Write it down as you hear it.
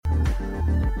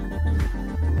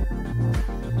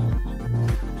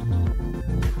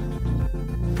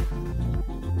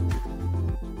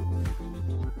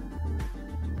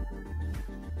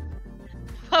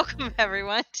welcome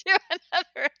everyone to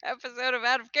another episode of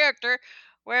Out of Character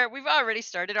where we've already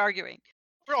started arguing.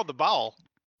 We're on the ball.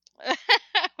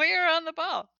 We are on the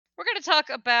ball. We're going to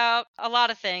talk about a lot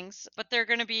of things, but they're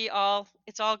going to be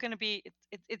it's all going to be,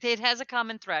 it has a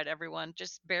common thread, everyone.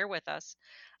 Just bear with us.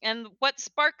 And what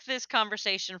sparked this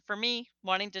conversation for me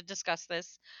wanting to discuss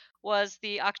this was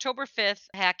the October 5th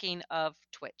hacking of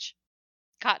Twitch.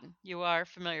 Cotton, you are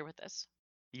familiar with this.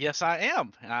 Yes, I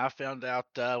am. And I found out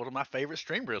one of my favorite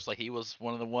streamers, like he was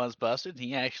one of the ones busted.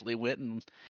 He actually went and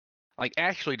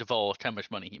actually divulged how much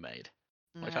money he made.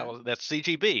 Yeah. That's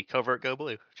CGB, Covert Go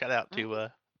Blue. Shout out Mm-hmm. to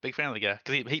big fan of the guy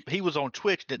because he was on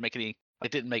Twitch, didn't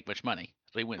make much money.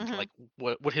 So he went into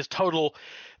Mm-hmm. what his total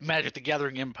Magic the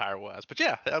Gathering empire was. But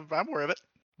yeah, I'm aware of it.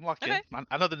 I'm locked in. Okay.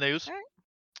 I know the news. All right.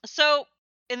 So,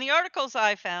 in the articles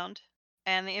I found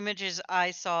and the images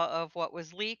I saw of what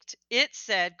was leaked, it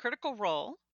said Critical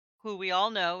Role, who we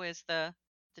all know is the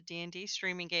D&D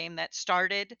streaming game that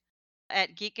started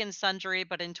at Geek and Sundry,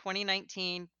 but in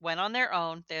 2019 went on their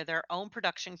own. They're their own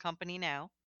production company now.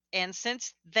 And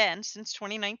since then, since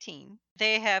 2019,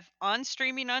 they have on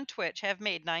streaming on Twitch have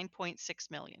made 9.6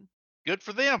 million. Good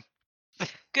for them.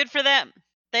 Good for them.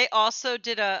 They also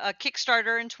did a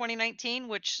Kickstarter in 2019,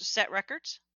 which set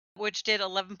records, which did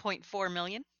 11.4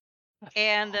 million.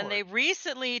 And then they Lord.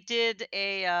 recently did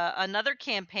a another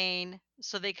campaign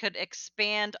so they could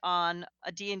expand on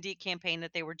a D&D campaign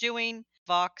that they were doing,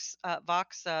 Vox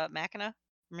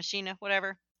Machina,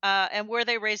 whatever, and where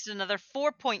they raised another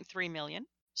 4.3 million.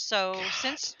 So God.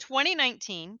 since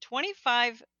 2019,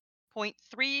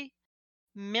 25.3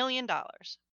 million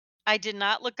dollars. I did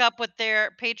not look up what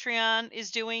their Patreon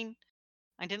is doing.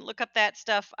 I didn't look up that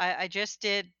stuff. I just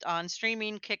did on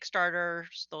streaming,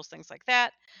 Kickstarters, those things like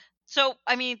that. So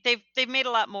I mean, they've made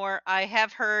a lot more. I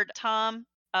have heard Tom,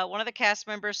 one of the cast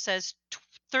members, says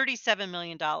 $37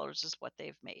 million is what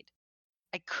they've made.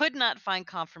 I could not find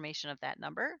confirmation of that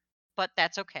number, but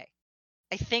that's okay.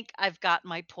 I think I've got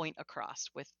my point across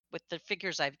with the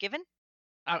figures I've given.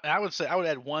 I would say I would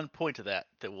add one point to that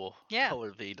will Yeah.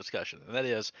 color the discussion, and that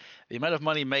is the amount of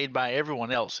money made by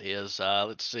everyone else is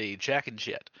let's see, Jack and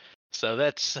Jet. So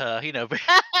that's welcome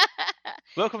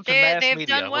to mass They've done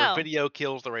media where well. video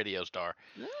kills the radio star.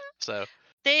 So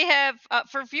They have,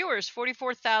 for viewers,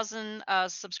 44,000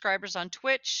 subscribers on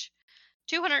Twitch,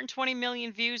 220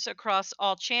 million views across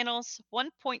all channels,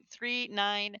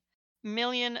 1.39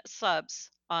 million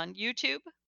subs on YouTube.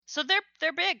 So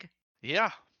they're big. yeah,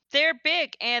 They're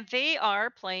big, and they are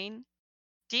playing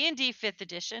D&D 5th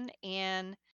edition,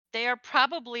 and they are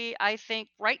probably, I think,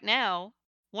 right now,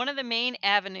 one of the main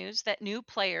avenues that new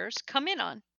players come in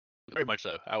on. very much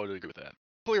so. I would agree with that.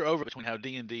 Clear over between how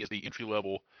D&D is the entry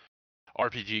level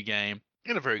RPG game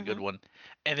and a very good Hmm. one,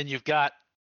 and then you've got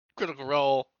Critical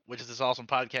Role, which is this awesome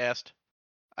podcast.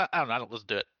 I don't know. I don't listen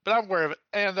to it, but I'm aware of it,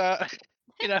 and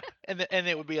and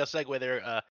it would be a segue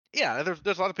there. Yeah,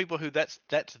 there's a lot of people who that's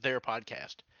their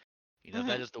podcast. That Hmm.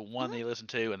 is the one Hmm. they listen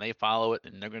to and they follow it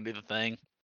and they're going to do the thing.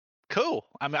 Cool.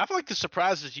 I mean, I feel like this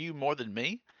surprises you more than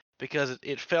me because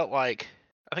it felt like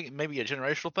I think it may be a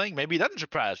generational thing. Maybe it doesn't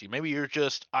surprise you. Maybe you're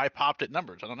just eye popped at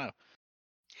numbers. I don't know.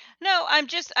 No, I'm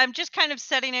just kind of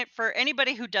setting it for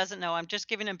anybody who doesn't know. I'm just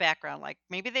giving them background. Like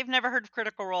maybe they've never heard of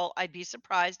Critical Role. I'd be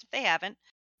surprised if they haven't,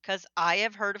 because I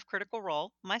have heard of Critical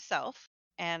Role myself,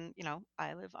 and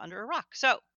I live under a rock.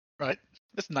 So Right?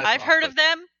 That's a nice I've rock heard though. of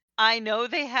them. I know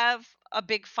they have a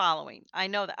big following. I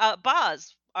know that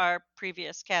Boz, our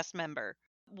previous cast member,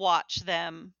 watched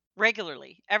them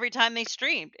regularly. Every time they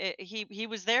streamed, he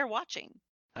was there watching.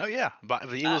 Oh yeah, but it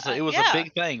was a Yeah,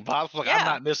 big thing. Bob was like, I'm yeah,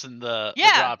 not missing the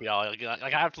yeah. drop, y'all.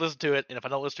 Like I have to listen to it, and if I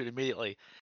don't listen to it immediately,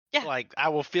 Yeah. like I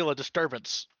will feel a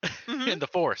disturbance Mhm. in the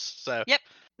force. So Yep.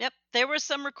 Yep. There were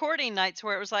some recording nights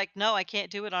where it was like, "No, I can't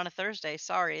do it on a Thursday.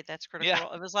 Sorry, that's Critical yeah,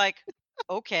 Role." It was like,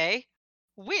 "Okay.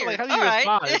 like Weird. how do All you right."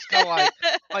 respond? It's kind of like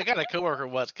I got a coworker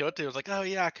once go to was like, oh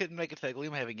yeah, I couldn't make it to the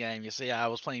Gloomhaven game. You see, I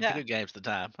was playing Yeah. video games at the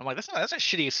time. I'm like, that's a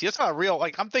shitty excuse. That's not real.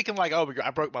 Like I'm thinking like, oh,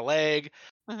 I broke my leg.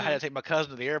 I had to Mhm. take my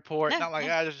cousin to the airport. No, Not like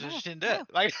no, I just no, didn't do it. no,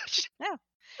 Like no.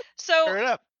 So, stir it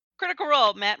up. Critical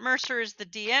Role, Matt Mercer is the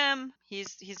DM.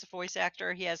 He's a voice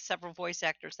actor. He has several voice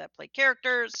actors that play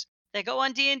characters. They go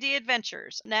on D&D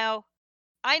adventures. Now,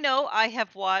 I know I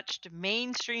have watched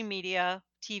mainstream media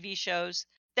TV shows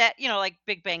that, like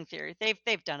Big Bang Theory. They've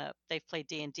played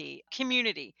D&D.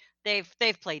 Community. They've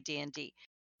played D&D.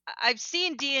 I've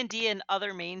seen D&D and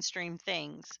other mainstream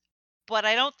things, but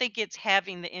I don't think it's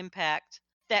having the impact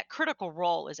that Critical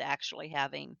Role is actually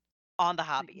having on the You,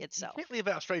 hobby you can't itself. leave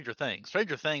out Stranger Things.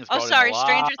 Stranger Things Oh, brought in a sorry, lot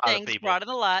Stranger of Things people. brought in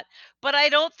a lot, but I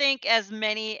don't think as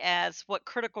many as what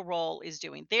Critical Role is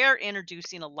doing. They're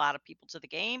introducing a lot of people to the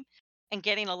game and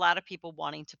getting a lot of people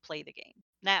wanting to play the game.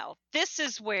 Now, this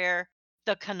is where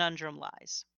the conundrum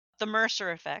lies. The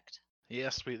Mercer effect.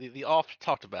 Yes, the oft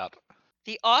talked about.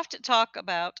 The oft talk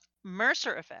about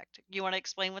Mercer effect. You want to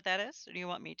explain what that is, or do you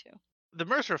want me to? The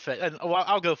Mercer effect, and well,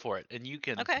 I'll go for it, and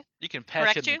Okay. you can patch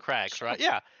Correct in the you? cracks, right? Sure.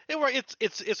 Yeah,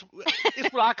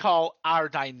 it's what I call our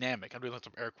dynamic. I'm doing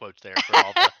some air quotes there for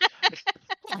all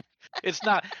the. It's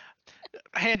not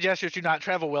hand gestures do not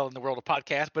travel well in the world of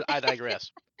podcasts, but I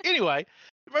digress. Anyway,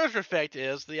 the Mercer effect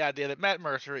is the idea that Matt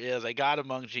Mercer is a god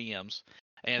among GMs,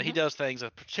 and he Mhm. does things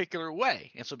a particular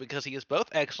way. And so, because he is both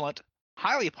excellent,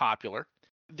 highly popular,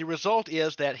 the result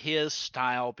is that his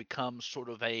style becomes sort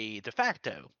of a de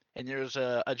facto. And there's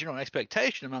a general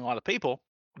expectation among a lot of people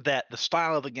that the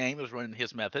style of the game is run in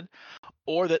his method,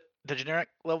 or that the generic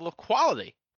level of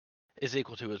quality is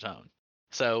equal to his own.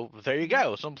 So there you Mhm.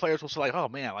 go. Some players will say like, "Oh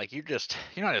man, like you're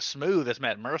not as smooth as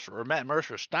Matt Mercer, or Matt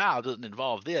Mercer's style doesn't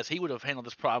involve this. He would have handled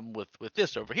this problem with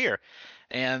this over here."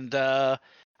 And I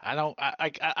don't,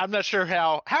 I'm not sure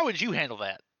how would you handle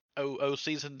that?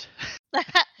 Seasoned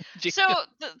So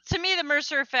GM. to me, the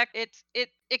Mercer effect,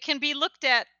 it can be looked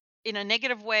at in a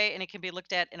negative way and it can be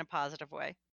looked at in a positive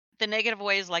way. The negative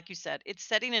way is like you said, it's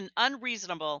setting an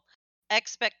unreasonable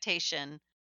expectation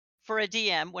for a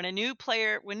DM when new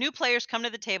players come to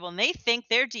the table and they think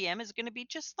their DM is going to be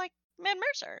just like Matt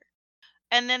Mercer.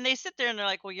 And then they sit there and they're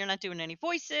like, "Well, you're not doing any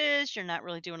voices, you're not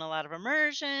really doing a lot of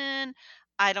immersion.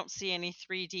 I don't see any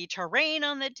 3D terrain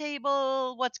on the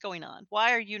table. What's going on?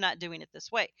 Why are you not doing it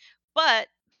this way?" But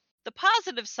the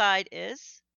positive side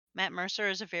is Matt Mercer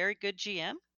is a very good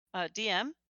DM.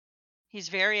 He's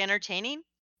very entertaining,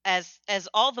 as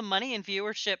all the money and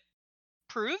viewership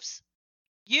proves.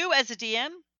 You as a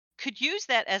DM could use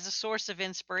that as a source of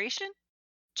inspiration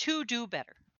to do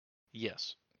better.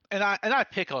 Yes. And I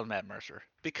pick on Matt Mercer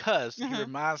because he Mhm.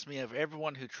 reminds me of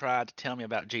everyone who tried to tell me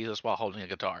about Jesus while holding a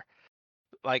guitar.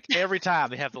 Like every time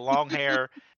they have the long hair,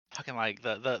 fucking like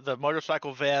the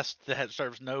motorcycle vest that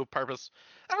serves no purpose.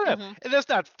 I don't know, Mhm. and that's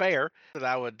not fair that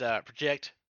I would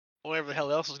project whatever the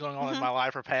hell else is going on in Mhm. my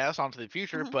life or past onto the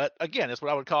future. Mhm. But again, it's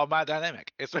what I would call my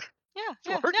dynamic. Yeah, It's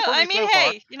yeah. worked No, for I me mean, so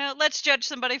far. hey, let's judge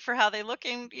somebody for how they look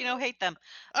and, hate them.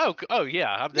 Oh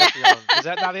yeah, I'm definitely on. Is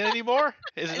that not in anymore?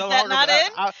 Is it Is no that longer? not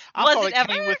in? I Was thought it it ever?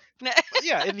 came with. No.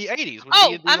 Yeah, in the '80s when Oh,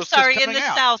 D&D I'm was just sorry. In coming the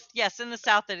out. South, yes, in the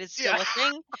South, it is Yeah. still a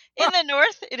thing. In the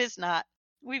North, it is not.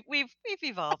 We've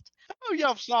evolved. Oh,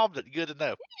 y'all solved it. Good to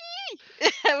know.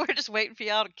 We're just waiting for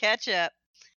y'all to catch up.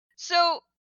 So,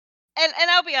 and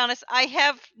I'll be honest, I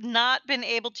have not been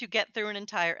able to get through an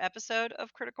entire episode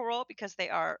of Critical Role because they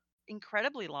are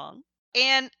incredibly long.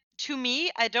 And to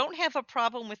me, I don't have a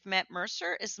problem with Matt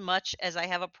Mercer as much as I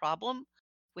have a problem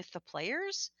with the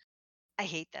players. I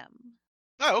hate them.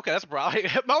 Oh, okay, that's a problem.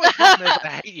 My only problem is I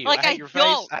hate you. Like I hate I your face.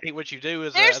 don't. I hate what you do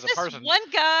There's as a this person. one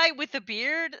guy with a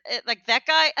beard, like that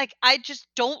guy. Like I just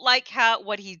don't like how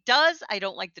what he does. I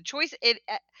don't like the choice.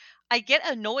 I get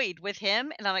annoyed with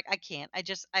him, and I'm like, I can't. I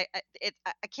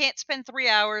can't spend 3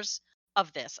 hours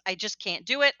of this. I just can't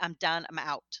do it. I'm done. I'm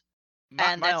out,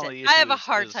 and My that's it. only I issue have a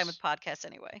hard time with is podcasts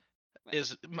anyway. But-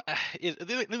 is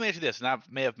let me ask you this, and I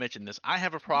may have mentioned this. I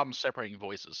have a Mhm. problem separating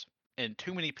voices, and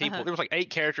too many people. Uh-huh. There was like 8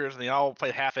 characters, and they all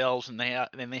played half elves, and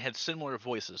they had similar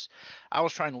voices. I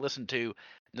was trying to listen to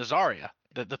Nazaria,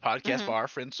 the podcast Mhm. by our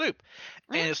friend Soup,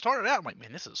 Mhm. and it started out. I'm like,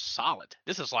 man, this is solid.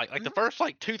 This is like the Mhm. first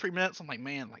like 2 3 minutes. I'm like,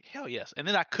 man, like hell yes. And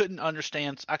then I couldn't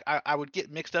understand. I would get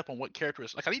mixed up on what character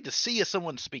is. Like I need to see as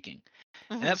someone speaking,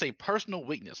 and Mhm. that's a personal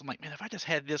weakness. I'm like, man, if I just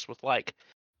had this with like.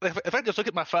 If I just look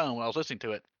at my phone when I was listening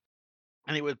to it,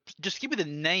 and it would just give me the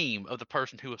name of the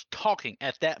person who was talking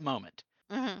at that moment.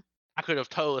 Mhm. I could have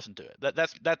totally listened to it.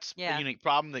 That's a Yeah. unique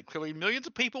problem that clearly millions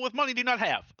of people with money do not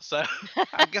have. So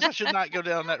I guess I should not go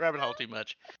down that rabbit hole too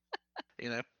much. You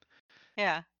know,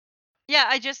 Yeah. Yeah,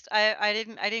 I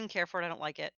didn't care for it. I don't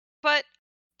like it. But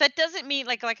that doesn't mean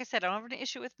like I said, I don't have an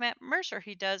issue with Matt Mercer.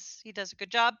 He does a good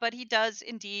job, but he does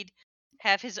indeed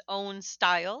have his own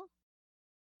style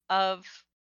of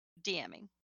DMing.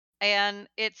 And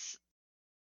it's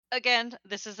again,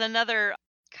 this is another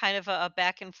kind of a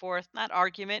back and forth, not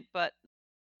argument, but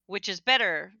which is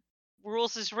better?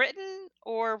 Rules is written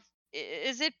or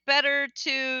is it better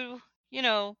to, you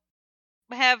know,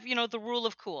 have, the rule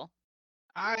of cool?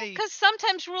 I Because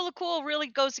sometimes rule of cool really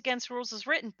goes against rules as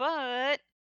written, but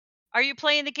are you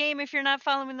playing the game if you're not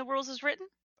following the rules as written?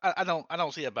 I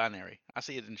don't see a binary. I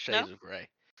see it in No? shades of gray.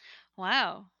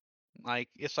 Wow. Like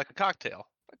it's like a cocktail.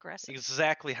 aggressive.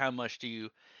 exactly how much do you?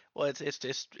 Well,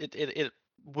 it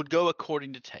would go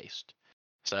according to taste.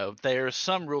 So there's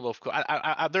some rule of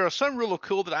there are some rule of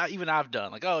cool that I've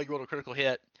done, like, oh, you rolled a critical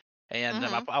hit, and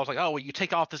Mhm. I was like, oh, well, you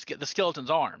take off the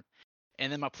skeleton's arm,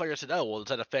 and then my player said, oh, well, does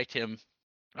that affect him?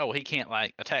 Oh, well, he can't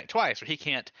like attack twice, or he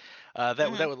can't. That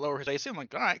Mhm. would lower his AC. I'm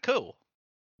like, all right, cool.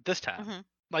 This time, Mhm.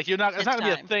 like, you're not. It's This not gonna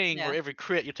be a time. thing where Yeah. every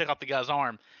crit you take off the guy's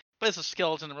arm, but it's a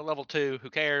skeleton. We're level 2. Who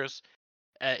cares?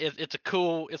 It's a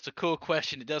cool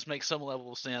question. It does make some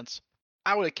level of sense.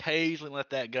 I would occasionally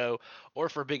let that go, or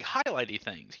for big highlighty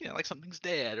things, like something's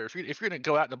dead, or if you're gonna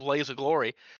go out in a blaze of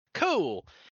glory, cool.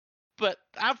 But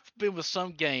I've been with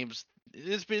some games.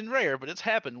 It's been rare, but it's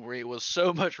happened where it was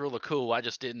so much really cool. I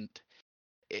just didn't.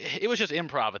 It was just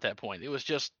improv at that point. It was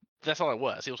just that's all it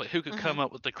was. It was like who could come Mhm.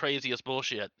 up with the craziest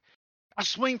bullshit. I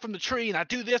swing from the tree and I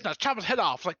do this and I chop his head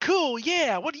off. Like, cool,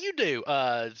 yeah. What do you do?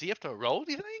 Does he have to roll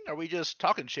anything? Are we just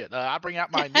talking shit? I bring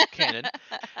out my nuke cannon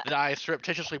that I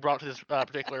surreptitiously brought to this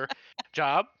particular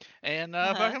job, and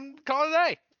Uh-huh. fucking call it a day. All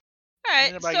And then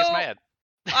right. everybody gets So mad.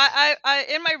 I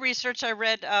in my research I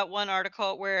read one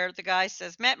article where the guy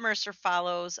says Matt Mercer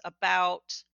follows about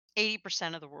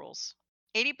 80% of the rules.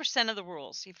 80% of the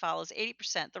rules he follows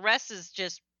 80%. The rest is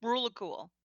just rule of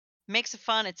cool. Makes it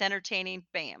fun, it's entertaining,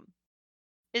 bam.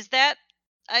 Is that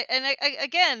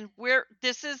again, we're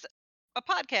this is a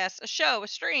podcast, a show, a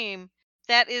stream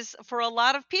that is for a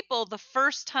lot of people the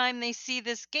first time they see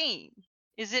this game.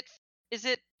 Is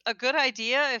it a good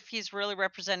idea if he's really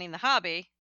representing the hobby,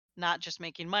 not just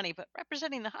making money, but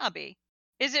representing the hobby?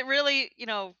 Is it really,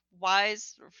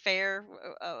 wise or fair,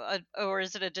 or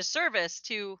is it a disservice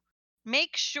to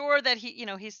make sure that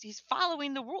he's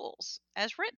following the rules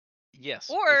as written? Yes, it's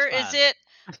Or is fine. it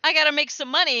I got to make some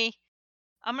money,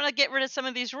 I'm gonna get rid of some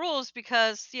of these rules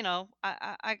because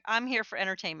I'm here for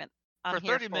entertainment. I'm For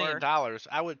here $30 for million,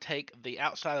 I would take the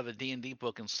outside of a D&D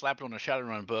book and slap it on a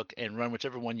Shadowrun book and run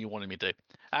whichever one you wanted me to.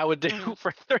 I would do Mhm.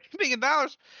 for $30 million.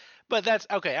 But that's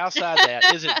okay. Outside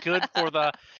that, is it good for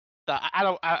the? I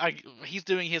don't. He's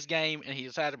doing his game and he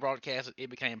decided to broadcast it. It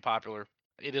became popular.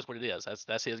 It is what it is.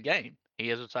 That's his game. He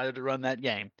has decided to run that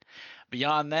game.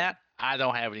 Beyond that, I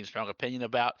don't have any strong opinion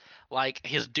about like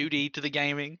his duty to the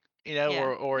gaming, Yeah,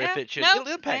 or if yeah. it should. No, It'll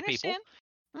I impact people, understand.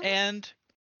 Mhm. and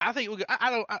I think it will. I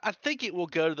don't. I think it will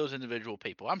go to those individual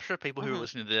people. I'm sure people who are Mhm.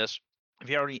 listening to this,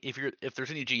 if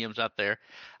there's any GMs out there,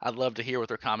 I'd love to hear what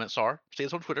their comments are. See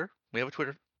us on Twitter. We have a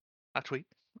Twitter. I tweet.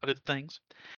 I do the things.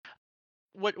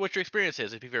 What your experience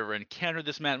is, if you've ever encountered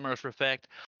this Matt Mercer effect,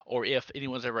 or if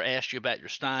anyone's ever asked you about your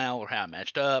style or how it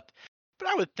matched up. But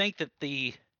I would think that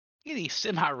any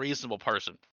semi-reasonable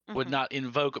person would Mhm. not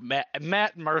invoke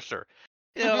Matt Mercer.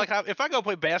 Mhm. Like if I go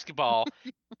play basketball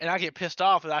and I get pissed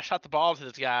off that I shot the ball to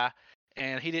this guy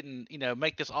and he didn't,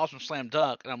 make this awesome slam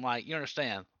dunk, and I'm like, you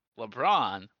understand,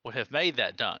 LeBron would have made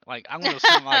that dunk. Like I'm going to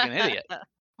sound like an idiot.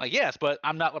 Like yes, but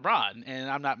I'm not LeBron and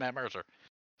I'm not Matt Mercer.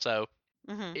 So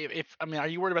Mhm. if I mean, are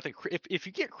you worried about if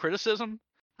you get criticism?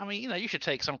 I mean, you should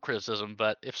take some criticism,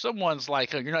 but if someone's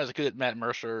like, oh, you're not as good at Matt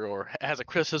Mercer or has a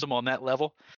criticism on that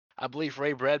level, I believe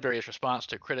Ray Bradbury's response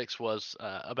to critics was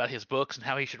about his books and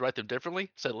how he should write them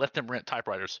differently. Said, "Let them rent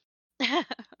typewriters." All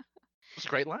It's a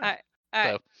great line. right. All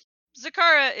right. So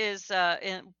Zakara is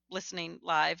listening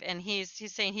live, and he's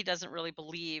saying he doesn't really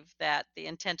believe that the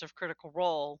intent of Critical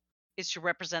Role is to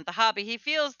represent the hobby. He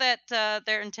feels that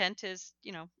their intent is,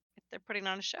 if they're putting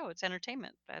on a show, it's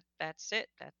entertainment. That's it.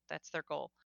 That's their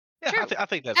goal. yeah, True. I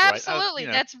think that's right. Absolutely.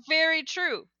 That's very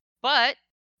true. But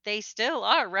they still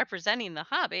are representing the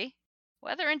hobby,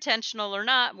 whether intentional or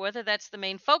not, whether that's the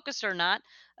main focus or not.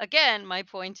 Again, my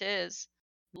point is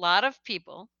a lot of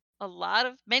people,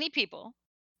 many people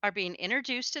are being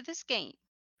introduced to this game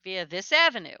via this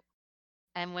avenue.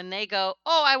 And when they go,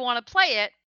 "Oh, I want to play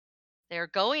it," they're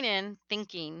going in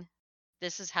thinking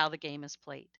this is how the game is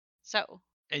played. So,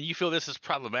 and you feel this is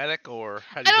problematic, or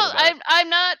how do I you feel don't about it? I'm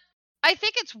not I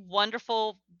think it's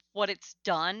wonderful what it's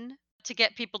done to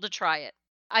get people to try it.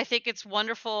 I think it's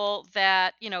wonderful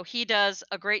that, he does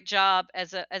a great job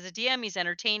as a DM. He's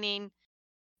entertaining,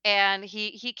 and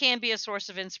he can be a source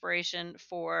of inspiration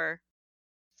for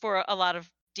a lot of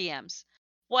DMs.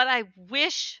 What I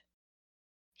wish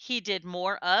he did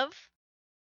more of,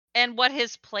 and what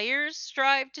his players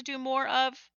strive to do more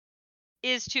of,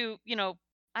 is to,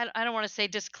 I don't want to say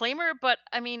disclaimer, but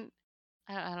I mean,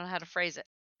 I don't know how to phrase it.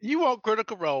 You want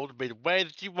Critical Role to be the way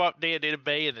that you want D&D to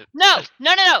be, and No,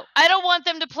 no, no, no. I don't want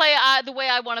them to play the way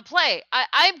I want to play.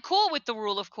 I'm cool with the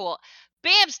rule of cool.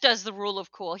 Bams does the rule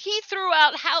of cool. He threw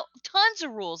out how tons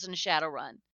of rules in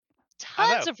Shadowrun. I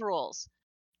know. Tons of rules.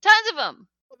 Tons of them.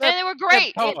 Well, and they were that's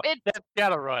great. hold on, that's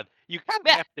gotta run. You kinda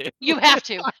Yeah, have to. you have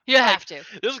to. You Like, have to.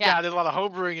 this Yeah. guy did a lot of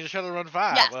homebrewing in Shadowrun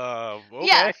 5. Yes.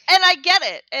 Yeah, Okay. and I get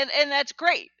it, and that's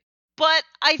great. But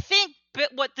I think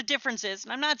what the difference is,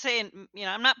 and I'm not saying,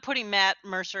 I'm not putting Matt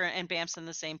Mercer and Bamps in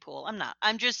the same pool. I'm not.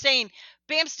 I'm just saying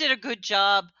Bamps did a good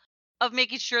job of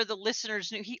making sure the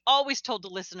listeners knew. He always told the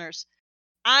listeners,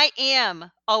 "I am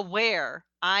aware.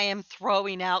 I am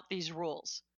throwing out these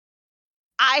rules.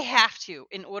 I have to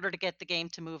in order to get the game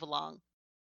to move along.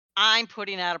 I'm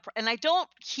putting out and I don't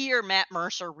hear Matt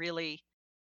Mercer really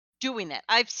doing that.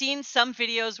 I've seen some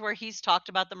videos where he's talked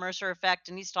about the Mercer effect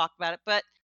and he's talked about it, but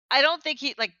I don't think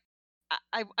he like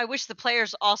I wish the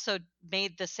players also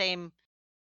made the same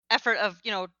effort of,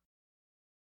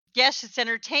 yes, it's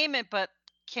entertainment, but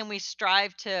can we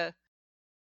strive to,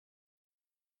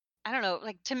 I don't know,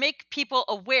 like to make people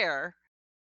aware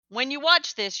when you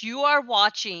watch this, you are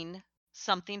watching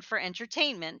something for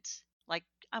entertainment. Like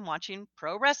I'm watching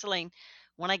pro wrestling.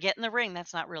 When I get in the ring,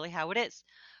 that's not really how it is.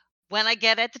 When I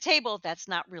get at the table, that's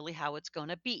not really how it's going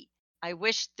to be. I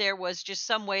wish there was just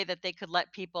some way that they could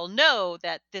let people know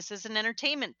that this is an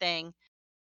entertainment thing.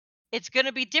 It's going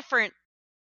to be different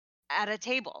at a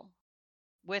table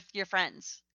with your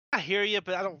friends. I hear you,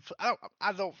 but I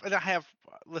don't, and I have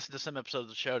listened to some episodes of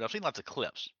the show, and I've seen lots of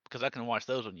clips because I can watch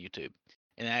those on YouTube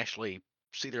and actually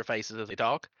see their faces as they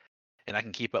talk, and I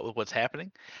can keep up with what's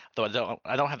happening. Though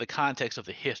I don't have the context of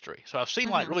the history. So I've seen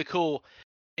like Mhm. really cool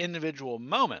individual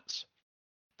moments,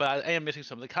 but I am missing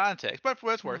some of the context. But for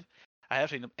what it's Mhm. worth, I have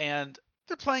seen them, and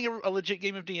they're playing a legit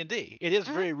game of D&D. It is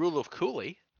Mhm. very rule of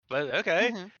cooly, but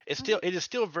okay, Mhm. it's Mhm. still it is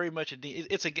still very much a D.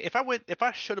 It's a if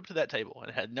I showed up to that table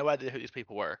and had no idea who these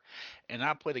people were, and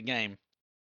I played a game,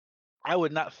 I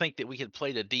would not think that we had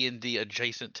played a D&D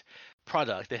adjacent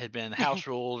product that had been house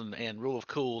ruled and rule of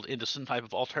cooled into some type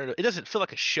of alternative. It doesn't feel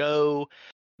like a show.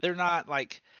 They're not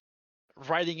like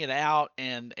writing it out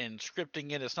and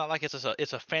scripting it. It's not like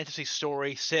it's a fantasy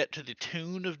story set to the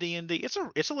tune of D&D.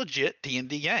 It's a legit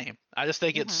D&D game. Mhm. I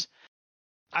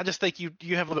just think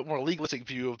you have a little bit more legalistic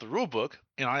view of the rule book,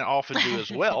 and I often do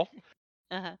as well.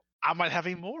 Uh-huh. I might have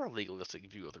a more legalistic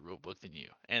view of the rule book than you,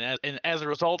 and as a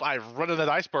result, I've run into that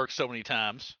iceberg so many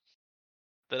times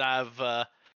that I've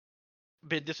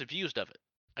been disabused of it.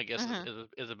 I guess is, Mhm. is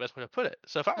is the best way to put it.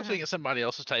 So if I was Mhm. sitting at somebody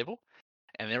else's table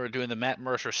and they were doing the Matt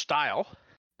Mercer style,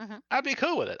 Mhm. I'd be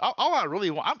cool with it. All I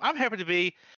really want, I'm happy to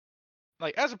be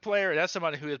like as a player and as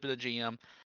somebody who has been a GM.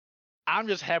 I'm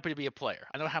just happy to be a player.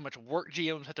 I know how much work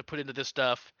GMs have to put into this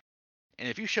stuff, and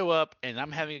if you show up and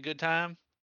I'm having a good time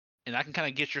and I can kind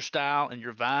of get your style and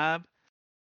your vibe,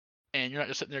 and you're not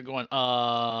just sitting there going,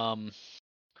 or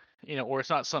it's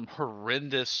not some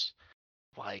horrendous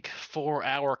like 4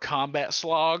 hour combat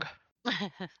slog.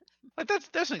 Like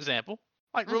that's an example.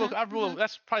 Like rule of Mhm. I've rule of Mhm.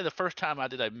 that's probably the first time I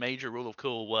did a major rule of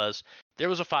cool was there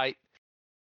was a fight.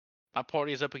 My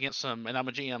party is up against some, and I'm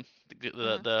a GM. The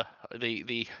Mhm. the the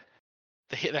the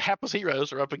the hapless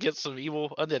heroes are up against some evil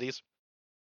undeadies,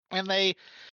 and they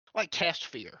like cast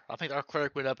fear. I think our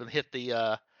cleric went up and hit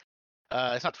the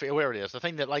it's not fear, where it is, the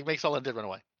thing that like makes all undead run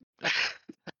away. I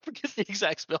forget the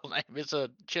exact spell name. It's a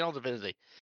channel divinity.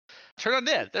 Turn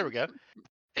undead. There we go.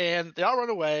 And they all run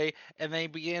away, and they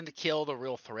began to kill the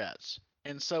real threats.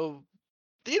 And so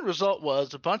the end result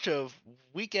was a bunch of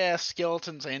weak ass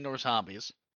skeletons and or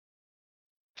zombies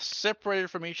separated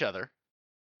from each other,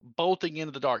 bolting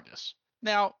into the darkness.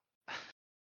 Now,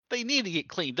 they need to get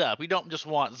cleaned up. We don't just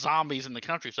want zombies in the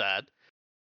countryside,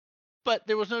 but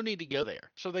there was no need to go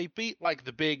there. So they beat like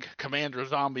the big commander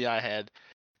zombie I had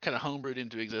kind of homebrewed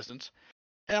into existence.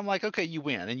 And I'm like, okay, you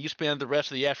win, and you spend the rest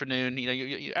of the afternoon.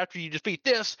 After you defeat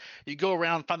this, you go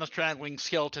around, find the straggling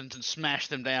skeletons, and smash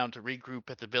them down to regroup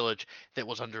at the village that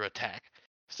was under attack.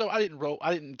 So I didn't roll.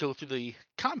 I didn't go through the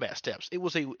combat steps.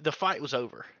 The fight was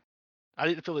over. I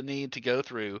didn't feel the need to go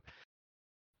through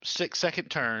 6 second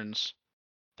turns,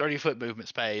 30-foot movement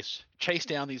space, chase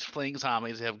down these fleeing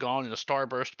zombies that have gone in a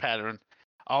starburst pattern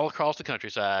all across the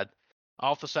countryside,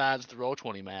 off the sides of the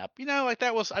Roll20 map. Like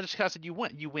that was. I just kind of said, you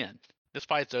win. You win. This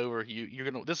fight's over.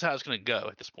 You're gonna. This is how it's gonna go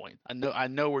at this point. I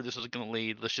know where this is gonna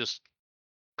lead. Let's just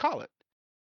call it.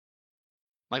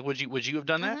 Like, would you have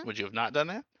done that? Mhm. Would you have not done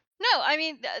that? No, I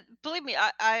mean, believe me,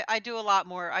 I do a lot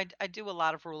more. I do a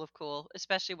lot of rule of cool,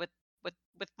 especially with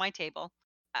my table.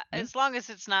 Yeah. As long as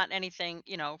it's not anything,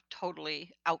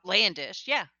 totally outlandish.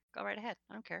 Yeah, go right ahead.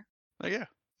 I don't care. Oh, yeah.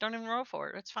 Don't even roll for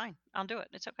it. It's fine. I'll do it.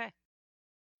 It's okay.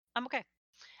 I'm okay.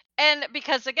 And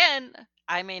because again,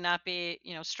 I may not be,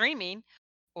 streaming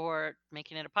or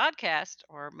making it a podcast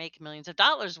or make millions of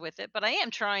dollars with it, but I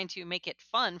am trying to make it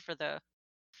fun for the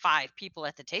 5 people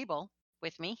at the table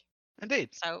with me. Indeed.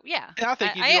 So yeah, And I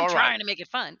think you I do am all right. trying to make it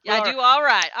fun. Yeah, I Well, do all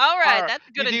right. All right, or that's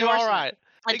a you good do all endorsement. right.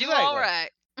 I do all Exactly. right.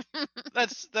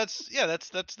 That's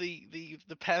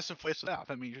the passive voice out.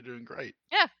 That means you're doing great.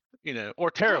 Yeah. Or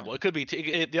Yeah. terrible. It could be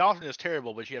the alternate is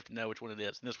terrible, but you have to know which one it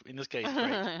is. In this case,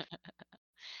 great.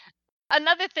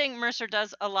 Another thing Mercer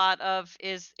does a lot of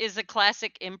is a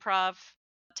classic improv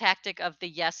tactic of the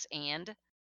yes and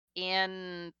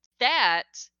that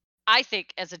I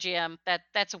think as a GM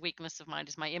that's a weakness of mine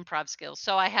is my improv skills.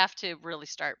 So I have to really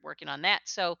start working on that.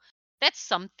 So that's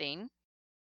something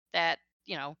that,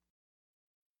 you know,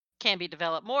 can be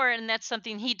developed more and that's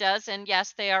something he does and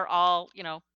yes, they are all,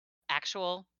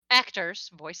 actual actors,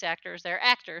 voice actors, they're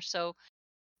actors. So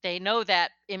they know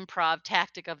that improv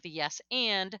tactic of the yes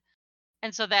and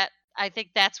so that I think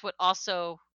that's what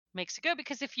also makes it good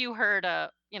because if you heard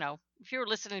if you were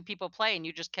listening to people play and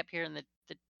you just kept hearing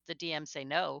the DM say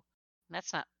no,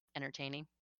 that's not entertaining.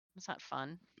 It's not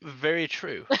fun. Very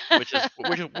true. Which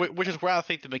is where I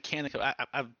think the mechanic.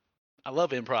 I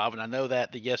love improv, and I know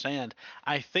that the yes and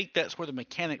I think that's where the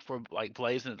mechanic for like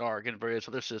Blaze in the Dark and various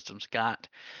other systems got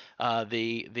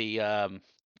the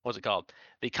what's it called,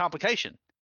 the complication.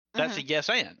 That's a Mhm. yes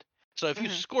and. So if you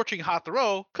Mhm. scorching hot the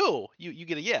row, cool, you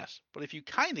get a yes. But if you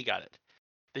kind of got it,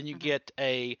 then you Mhm. get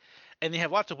and they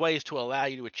have lots of ways to allow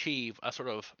you to achieve a sort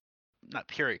of not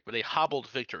pyrrhic, but a hobbled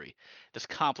victory. This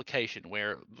complication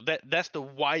where that's the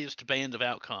widest band of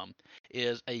outcome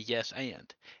is a yes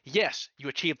and. Yes, you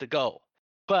achieve the goal,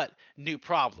 but new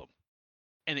problem.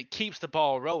 And it keeps the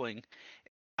ball rolling.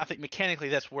 I think mechanically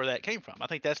that's where that came from. I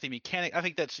think that's the mechanic. I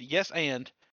think that's yes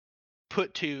and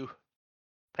put to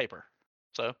paper.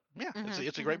 So yeah, it's Mhm.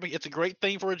 it's a great Mhm. it's a great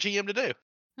thing for a GM to do.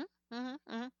 Mhm. Mhm.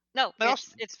 Mhm. No, They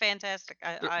also it's fantastic.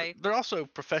 they're, I they're also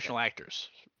professional actors.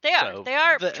 They are. So They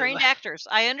are the trained actors.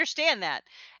 I understand that.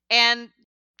 And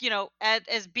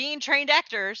as being trained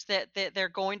actors that they're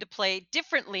going to play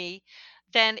differently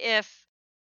than if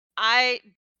I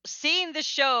seeing the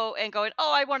show and going,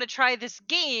 "Oh, I want to try this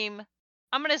game."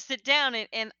 I'm going to sit down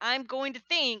and I'm going to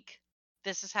think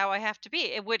this is how I have to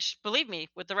be. Which believe me,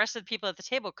 with the rest of the people at the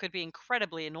table could be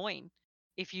incredibly annoying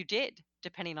if you did,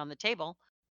 depending on the table,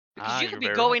 because you could you're be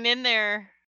very right. going in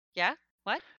there. Yeah?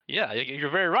 What? Yeah, you're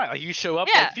very right. Like you show up,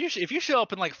 like Yeah. if you show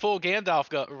up in like full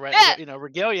Gandalf Yeah.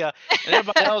 regalia, and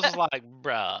everybody else is like,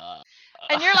 bruh,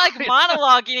 And you're like You know?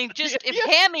 monologuing and yeah, just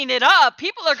yeah. hamming it up,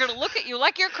 people are gonna look at you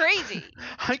like you're crazy.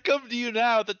 I come to you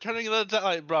now, the turning of the time,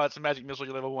 like, bro, it's a magic missile,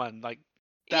 you level one. Like,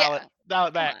 Yeah, dial it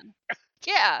come back. on.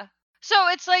 Yeah. So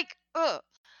it's like, ugh.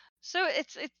 So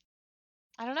it's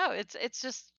I don't know. It's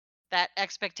just that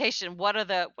expectation. What are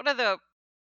the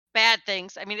bad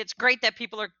things? I mean, it's great that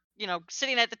people are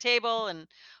sitting at the table and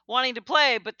wanting to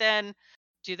play, but then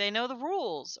do they know the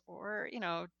rules or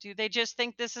do they just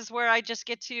think this is where I just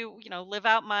get to live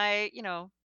out my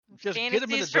Just get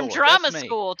them in the fantasies from door. That's drama me.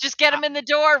 school? Just get I, them in the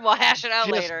door. We'll hash it out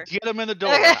just later. get them in the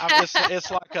door.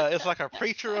 It's like a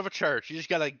preacher of a church. You just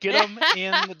gotta get them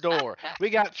in the door. We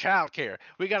got childcare.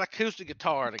 We got acoustic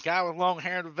guitar and a guy with long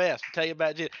hair and a vest to tell you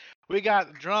about it. We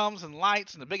got drums and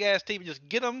lights and a big ass TV. Just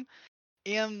get them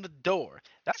in the door.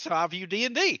 That's how I view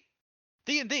D&D.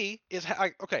 D&D is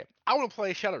like, okay, I want to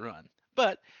play Shadowrun,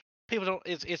 but people don't.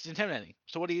 It's intimidating.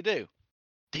 So what do?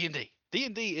 D&D.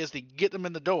 D&D is the get them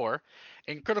in the door,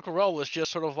 and Critical Role is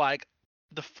just sort of like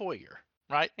the foyer,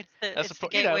 right? It's the That's it's the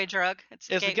you know, gateway drug. It's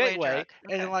the it's the gateway gateway, drug.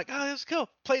 and Okay. you're like, oh, that's cool.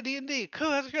 Play D&D.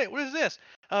 Cool, that's great. What is this?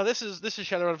 This is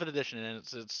Shadowrun Fifth Edition, and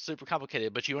it's super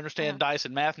complicated, but you understand Mhm. dice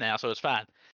and math now, so it's fine.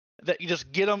 That you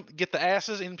just get the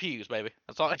asses in pews, baby.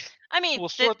 That's all. I mean, We'll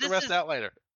sort the this rest is out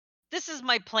later. this is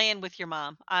my plan with your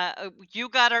mom. You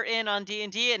got her in on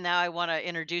D&D, and now I want to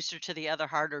introduce her to the other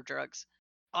harder drugs.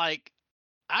 Like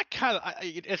I kind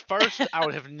of at first I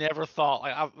would have never thought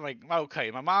like okay,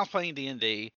 my mom's playing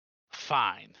D&D,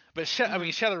 fine, but I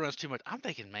mean Mhm. Shadowrun's too much. I'm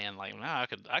thinking, man, like no,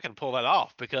 I could pull that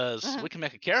off because Mhm. we can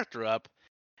make a character up,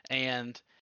 and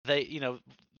they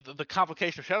the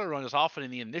complication of Shadowrun is often in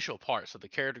the initial parts of the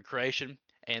character creation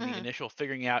and the Mhm. initial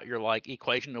figuring out your like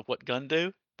equation of what gun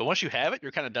do. But once you have it,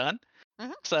 you're kind of done.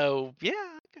 Mhm. So yeah,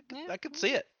 I could, Yeah. I could Mhm.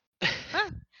 see it. Huh.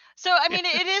 So I mean,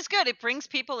 it is good. It brings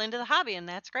people into the hobby, and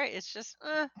that's great. It's just,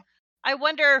 I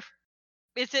wonder,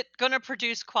 is it going to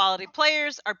produce quality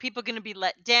players? Are people going to be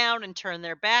let down and turn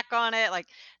their back on it? Like,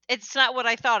 it's not what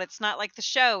I thought. It's not like the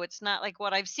show. It's not like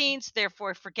what I've seen. So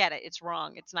therefore, forget it. It's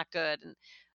wrong. It's not good.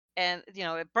 And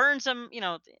it burns them.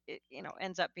 It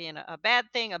ends up being a bad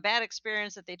thing, a bad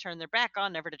experience that they turn their back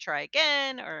on, never to try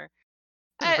again. Or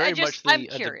It's very much I'm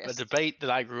a curious. debate that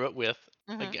I grew up with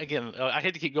Mhm. Again, I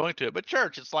hate to keep going to it, but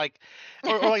church, it's like,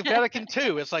 or like Vatican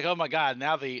II, it's like, oh my God,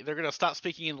 now they're gonna stop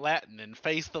speaking in Latin and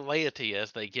face the laity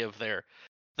as they give the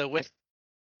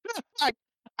like,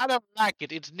 I don't like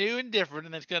it. It's new and different,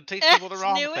 and it's gonna teach people the It's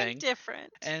wrong new and thing,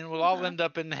 different. and we'll all Uh-huh. end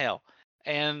up in hell.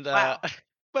 And Wow.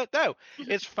 but no,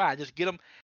 it's fine. Just get them.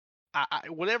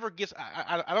 Whatever gets.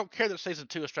 I don't care that season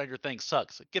 2 of Stranger Things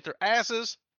sucks. Get their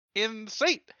asses in the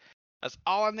seat. That's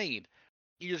all I need.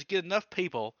 You just get enough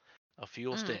people a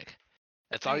fuel Mhm. stick.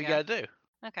 That's There all you you go. got to do.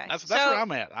 Okay. That's where So,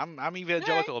 I'm at. I'm all right.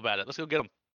 evangelical about it. Let's go get them.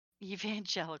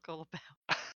 Evangelical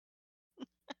about.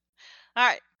 All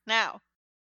right. Now,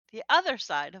 the other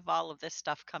side of all of this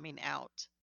stuff coming out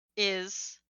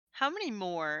is how many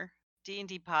more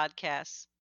D&D podcasts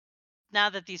now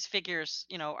that these figures,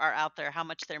 are out there, how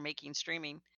much they're making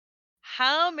streaming.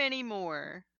 How many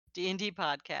more D&D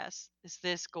podcasts is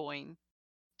this going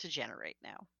to generate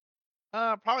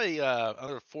now? Probably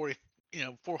another 40,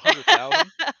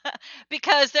 400,000.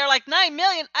 Because they're like 9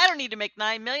 million, I don't need to make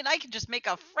 9 million. I can just make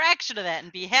a fraction of that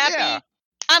and be Yeah, happy.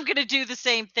 I'm going to do the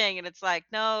same thing, and it's like,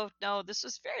 no, no, this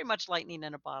is very much lightning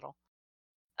in a bottle.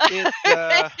 it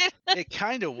it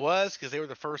kind of was because they were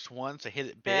the first ones to hit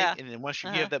it Yeah. big, and then once you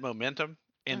give Uh-huh. that momentum,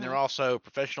 and they're Mhm. also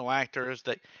professional actors,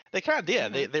 they kind of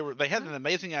did. They Mhm. they were they had Mhm. an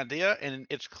amazing idea, and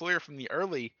it's clear from the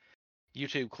early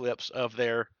YouTube clips of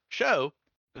their show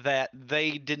that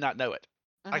they did not know it.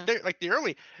 Like Mhm. they like the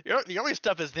early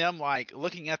stuff is them like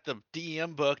looking at the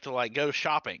DEM book to like go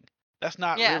shopping. That's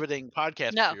not Yeah. riveting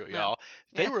podcast No, material, no. y'all.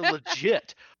 They Yeah. were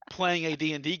legit playing a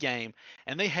D&D game,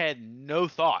 and they had no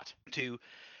thought to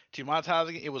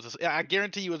monetizing it. It was I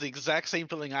guarantee you it was the exact same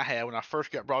feeling I had when I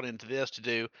first got brought into this to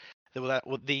do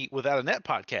the Without a Net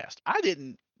podcast. I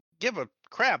didn't give a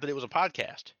crap that it was a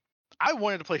podcast. I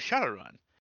wanted to play Shadowrun.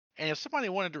 And if somebody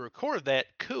wanted to record that,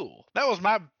 cool. That was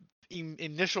my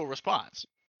initial response.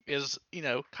 Is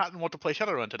Cotton want to play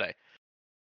Shadowrun today,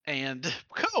 and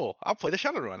cool. I'll play the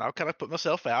Shadowrun. I'll kind of put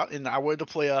myself out, and I wanted to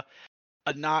play a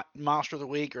not Monster of the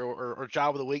Week or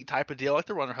Job of the Week type of deal like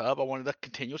the Runner Hub. I wanted a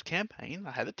continuous campaign.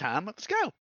 I had the time. Let's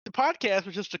go. The podcast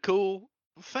was just a cool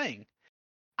thing.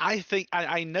 I think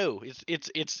I know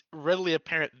it's readily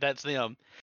apparent that's them.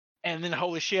 And then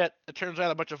holy shit, it turns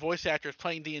out a bunch of voice actors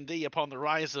playing D&D upon the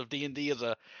rise of D&D as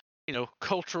a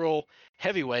cultural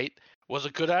heavyweight was a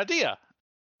good idea.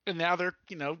 And now their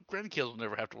grandkids will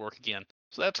never have to work again.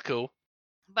 So that's cool.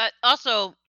 But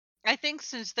also, I think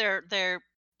since they're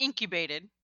incubated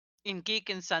in Geek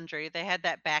and Sundry, they had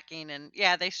that backing, and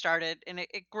yeah, they started, and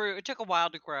it grew. It took a while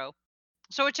to grow,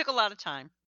 so it took a lot of time.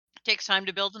 It takes time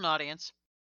to build an audience.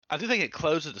 I do think it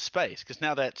closes the space because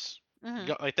now that's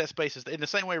Mhm. like that space is in the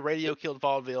same way radio killed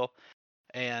vaudeville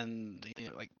and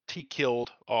like T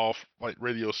killed off like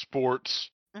radio sports.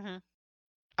 Mhm.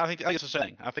 I think it's the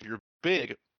same. I think you're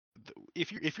big.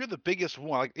 If you're the biggest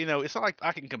one, like it's not like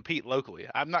I can compete locally.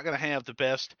 I'm not gonna have the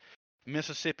best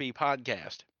Mississippi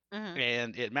podcast Mhm.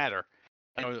 and it matter,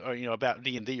 or about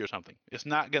D&D or something. It's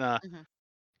not gonna Mhm.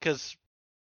 because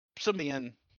somebody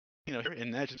in here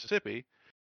in Natchez, Mississippi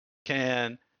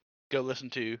can go listen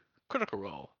to Critical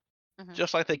Role Mhm.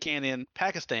 just like they can in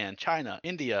Pakistan, China,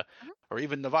 India, Mhm. or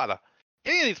even Nevada.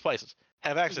 Any of these places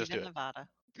have access to Even it. Nevada.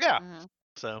 Yeah. Mhm.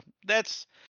 So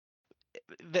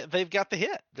they've got the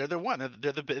hit. They're the one.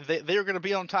 They're going to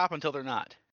be on top until they're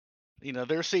not.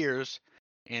 They're Sears,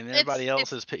 and It's everybody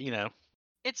else it's is.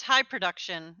 it's high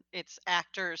production. It's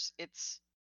actors.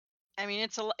 I mean,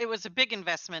 it was a big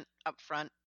investment up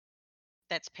front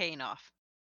that's paying off.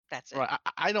 That's it. Right.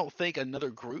 I don't think another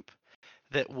group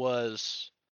that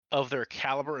was of their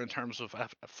caliber in terms of,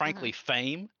 frankly, Mhm.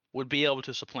 fame would be able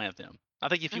to supplant them. I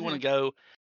think if you want to Mhm. go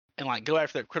and like go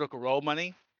after that Critical Role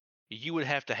money, you would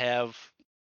have to have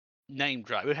name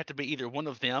drop. It would have to be either one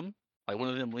of them, like one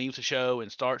of them leaves the show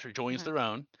and starts or joins Mhm. their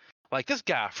own, like this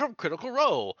guy from Critical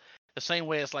Role. The same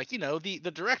way it's like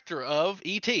the director of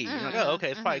E.T. You're like, oh, Mhm.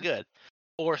 okay, it's probably Mhm. good,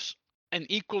 or an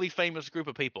equally famous group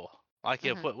of people. Like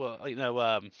if Mhm.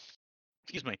 well,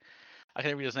 excuse me, I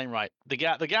can't read his name right. The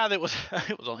guy that was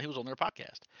he was on their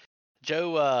podcast.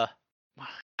 Joe, my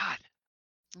God,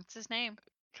 What's his name?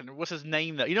 what's his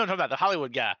name though? You know what I'm talking about? The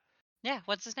Hollywood guy. Yeah.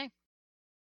 What's his name?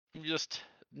 Just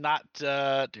not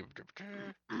Say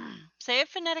it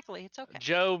phonetically. It's okay.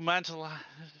 Joe Montana.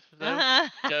 Uh-huh.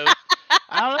 Joe.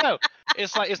 I don't know.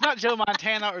 It's like it's not Joe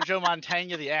Montana or Joe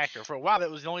Montana, the actor. For a while,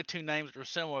 that was the only two names that were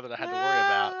similar that I had to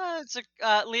worry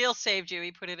about. Leo saved you.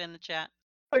 He put it in the chat.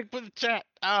 Like, put the chat.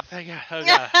 Oh, thank God. Oh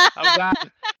God. I'm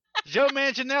dying. Joe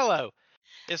Manganiello.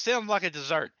 It sounds like a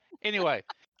dessert. Anyway,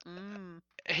 Mm.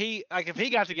 he like if he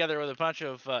got together with a bunch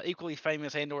of equally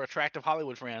famous and or attractive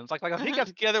Hollywood friends, like if he got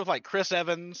Mhm. together with like Chris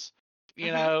Evans, you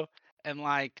Mhm. know, and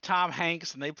like Tom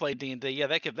Hanks and they play D&D, yeah,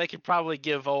 they could probably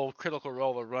give old Critical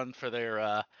Role a run for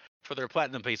their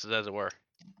platinum pieces, as it were.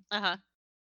 Uh-huh.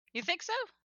 You think so?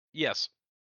 Yes,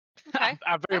 Okay.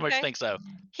 I very much Okay. think so.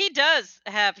 He does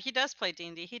play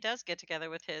D&D. He does get together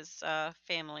with his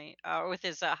family or with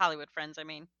his Hollywood friends, I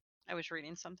mean. I was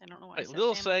reading something. I don't know why I Wait, said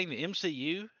Lil family. saying the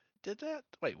MCU did that?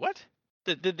 Wait, what?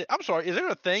 I'm sorry. Is there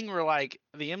a thing where like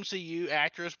the MCU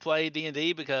actors play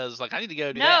D&D? Because like I need to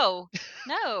go do that. No.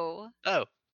 No. Oh,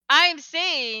 I'm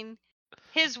saying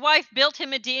his wife built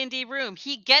him a D&D room.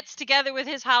 He gets together with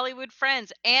his Hollywood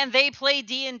friends and they play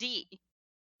D&D.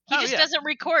 He oh just yeah, doesn't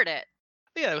record it.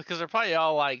 yeah. Because they're probably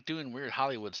all like doing weird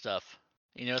Hollywood stuff.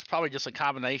 It's probably just a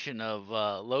combination of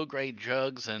low grade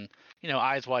drugs and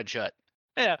eyes wide shut.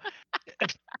 Yeah,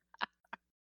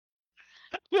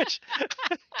 which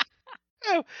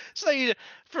oh, so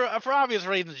for obvious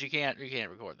reasons you can't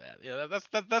record that.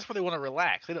 That's where they want to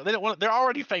relax. They don't want. They're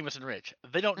already famous and rich.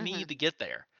 They don't Mhm. need to get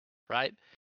there, right?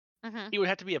 Mhm. He would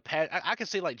have to be a pat. I could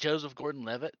see like Joseph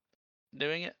Gordon-Levitt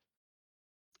doing it.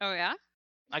 Oh yeah.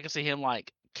 I could see him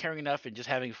like caring enough and just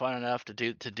having fun enough to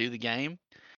do the game.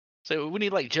 So we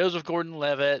need like Joseph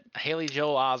Gordon-Levitt, Haley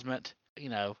Joel Osment,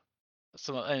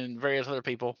 some and various other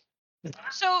people.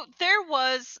 So there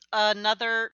was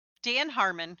another Dan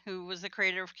Harmon who was the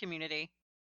creator of Community.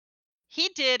 He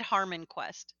did Harmon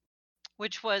Quest,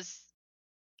 which was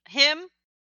him,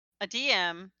 a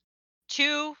DM,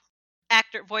 two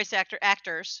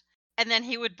actors, and then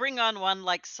he would bring on one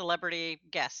like celebrity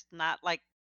guest, not like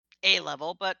A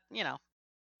level, but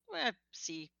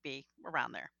C, B,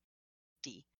 around there,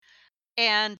 D.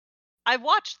 And I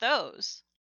watched those.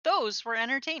 Those were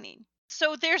entertaining.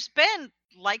 So there's been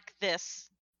like this.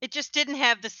 It just didn't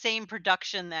have the same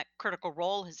production that Critical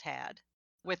Role has had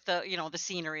with the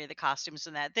scenery, the costumes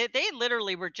and that. They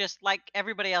literally were just like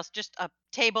everybody else, just a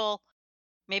table,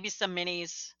 maybe some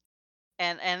minis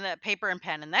and a paper and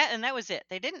pen and that was it.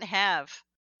 They didn't have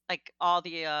like all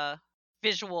the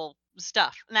visual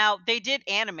stuff. Now, they did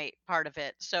animate part of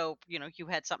it, so you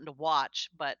had something to watch,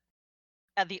 but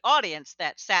the audience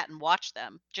that sat and watched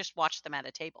them just watched them at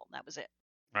a table. And that was it.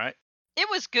 Right? It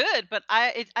was good, but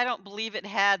I don't believe it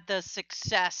had the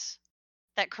success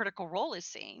that Critical Role is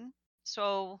seeing.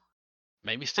 So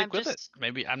Maybe I'm stick with it. just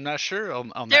Maybe I'm not sure on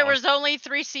that there one. was only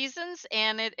 3 seasons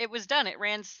and it was done. It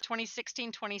ran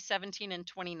 2016, 2017, and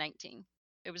 2019.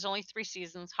 It was only 3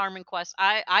 seasons. Harmon Quest.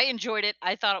 I enjoyed it.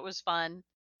 I thought it was fun.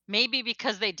 Maybe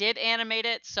because they did animate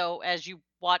it, so as you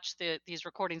watch these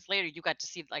recordings later, you got to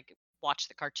see like watch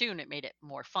the cartoon. It made it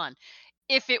more fun.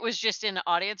 If it was just in the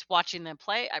audience watching them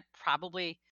play,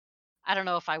 I don't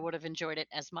know if I would have enjoyed it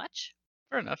as much.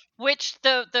 Fair enough. Which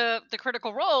the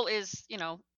Critical Role is,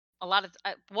 a lot of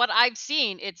what I've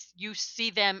seen, it's you see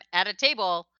them at a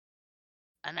table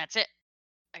and that's it.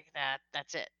 Like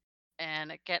that's it.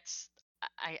 And it gets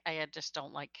I just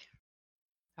don't like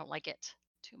it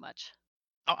too much.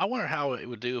 I wonder how it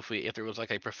would do if there was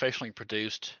like a professionally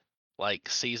produced like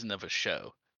season of a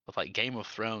show with like Game of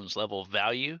Thrones level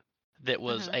value that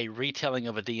was Mhm. a retelling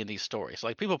of a D&D story. So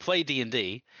like people play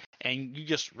D&D and you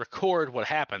just record what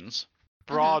happens, Mhm.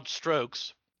 broad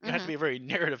strokes. You have to Mhm. be a very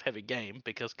narrative heavy game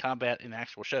because combat in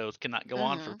actual shows cannot go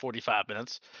on for Mhm. 45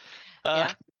 minutes.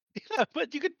 Uh, Yeah.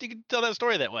 but you could tell that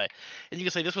story that way, and you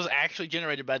can say this was actually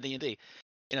generated by D&D.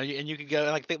 And you could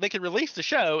go like they could release the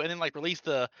show and then like release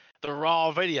the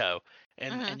raw video,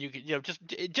 Mhm. and you could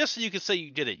just so you could say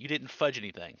you did it, you didn't fudge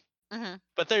anything. Mhm.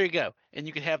 But there you go, and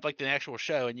you could have like the actual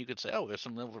show, and you could say, oh, there's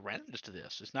some level of randomness to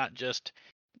this. It's not just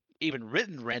even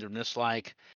written randomness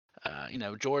like.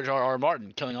 George R. R.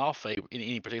 Martin killing off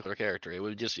any particular character. It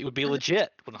would be Mhm.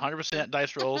 legit. 100%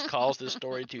 dice rolls caused this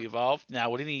story to evolve. Now,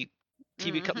 would any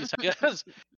TV company say Mhm. yes?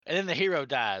 And then the hero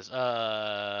dies.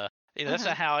 That's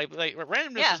not Mhm. how like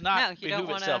randomness Yeah, does not no, behoove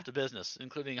itself to business,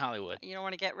 including Hollywood. you don't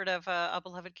want to get rid of a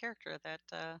beloved character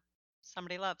that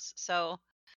somebody loves. So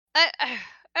I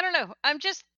I don't know.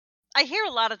 I hear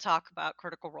a lot of talk about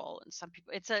Critical Role, and some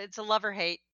people it's a love or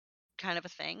hate kind of a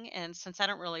thing. And since I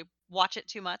don't really watch it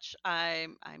too much,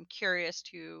 I'm curious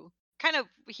to kind of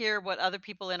hear what other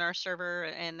people in our server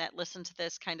and that listen to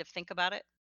this kind of think about it.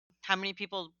 How many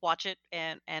people watch it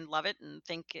and love it and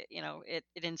think it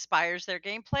inspires their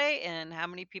gameplay, and how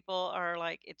many people are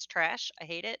like it's trash, I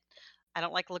hate it, I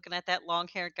don't like looking at that long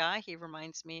haired guy, he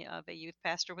reminds me of a youth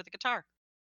pastor with a guitar.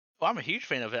 Well, I'm a huge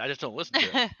fan of it. I just don't listen to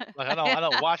it. Like I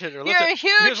don't watch it or You're listen. a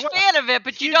Here's huge what, fan of it,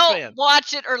 but you huge don't fan.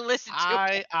 watch it or listen to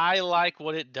it. I like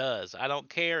what it does. I don't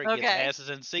care. It gets Okay.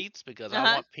 asses in seats because I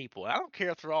Uh-huh. want people. I don't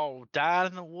care if they're all dyed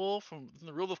in the wool from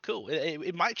the rule of cool.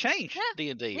 It might change Yeah.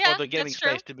 D&D or Yeah, the gaming that's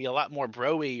true. space to be a lot more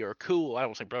broy or cool. I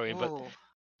don't say broy, but Ooh.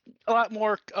 a lot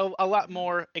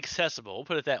more accessible. We'll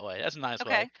put it that way. That's a nice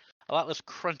way. Okay. A lot less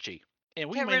crunchy, and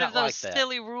we Get may rid of not those like that.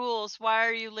 silly rules. Why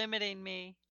are you limiting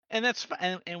me? And that's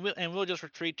and we'll just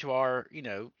retreat to our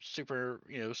super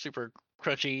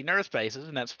crunchy nerd spaces,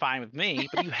 and that's fine with me.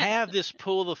 But you have this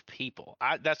pool of people.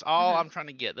 That's all Mhm. I'm trying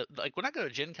to get. Like when I go to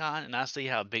Gen Con and I see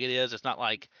how big it is, it's not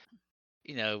like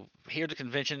here's a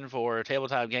convention for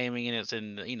tabletop gaming, and it's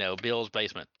in Bill's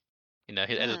basement, at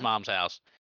his Mhm. mom's house.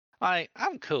 Like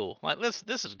I'm cool. Like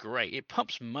this is great. It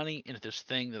pumps money into this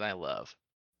thing that I love.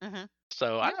 Mhm.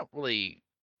 So I Yeah. don't really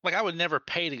like. I would never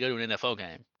pay to go to an NFL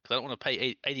game because I don't want to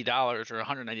pay $80 or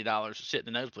 $180 to sit in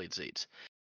the nosebleed seats.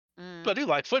 But Mm. I do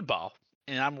like football,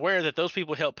 and I'm aware that those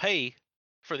people help pay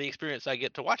for the experience I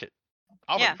get to watch it,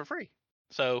 often Yeah. for free.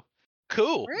 So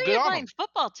cool, Where are good you on buying them.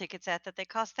 football tickets at that they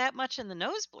cost that much in the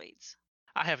nosebleeds?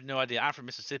 I have no idea. I'm from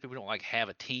Mississippi. We don't like have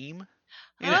a team.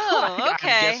 Like Oh, I'm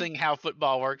okay. guessing how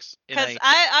football works in 'Cause a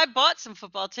I bought some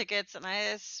football tickets and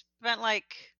I spent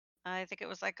like I think it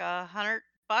was like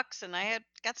 $100 and I had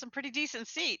got some pretty decent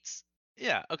seats.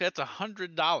 yeah, okay, that's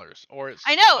 $100, or I it's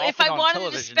know if often I on wanted to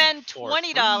television spend for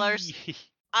 $20, free.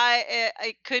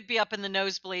 I could be up in the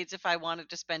nosebleeds. If I wanted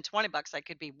to spend $20, I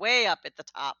could be way up at the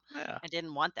top. Yeah. I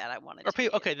didn't want that. I wanted Or to be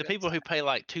okay, the real people who side. pay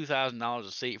like $2,000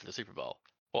 a seat for the Super Bowl.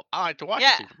 Well, I like to watch the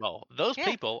Yeah. Super Bowl. Those Yeah.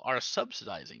 people are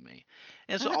subsidizing me,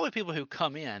 and so Mhm. all the people who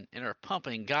come in and are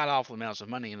pumping god awful amounts of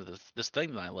money into this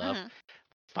thing that I love, Mhm.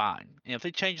 fine. And if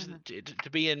they change Mhm. to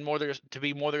be in more their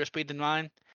speed than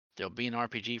mine, there'll be an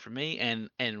RPG for me. And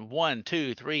one,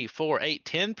 two, three, four, 8,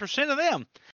 10% of them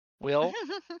will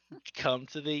come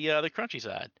to the crunchy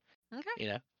side. Okay. You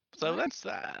know. All So right. that's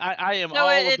I am So all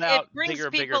it about brings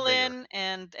bigger, bigger, people bigger. in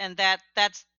and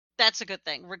that's a good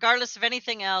thing. Regardless of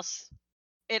anything else,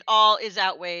 it all is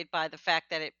outweighed by the fact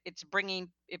that it's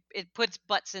bringing it puts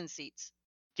butts in seats.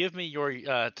 Give me your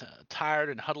tired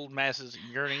and huddled masses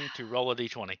yearning to roll a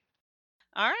d20.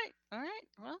 All right. All right.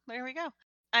 Well, there we go.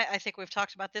 I think we've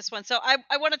talked about this one. So I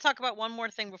want to talk about one more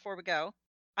thing before we go.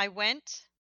 I went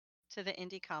to the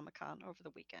Indie Comic Con over the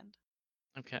weekend.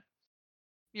 Okay.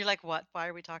 You're like, what? Why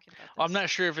are we talking about I'm this? not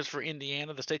sure if it's for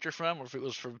Indiana, the state you're from, or if it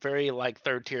was for very like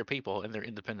third tier people and their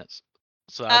independence.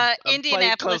 So I'm playing close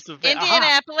Indianapolis. to aha.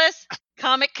 Indianapolis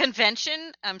Comic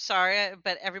Convention. I'm sorry,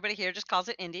 but everybody here just calls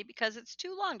it Indy because it's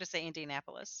too long to say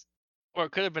Indianapolis. Or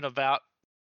it could have been about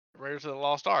Raiders of the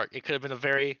Lost Ark. It could have been a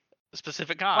very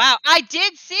specific con. Wow, I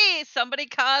did see somebody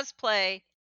cosplay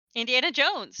Indiana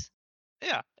Jones,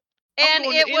 Yeah. I'm and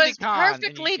going to it was IndyCon and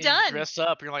perfectly you done. dress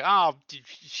up and you're like, oh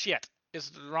shit, it's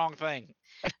the wrong thing.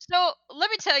 So let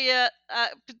me tell you,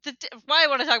 why I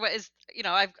want to talk about is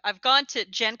I've gone to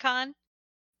Gen Con,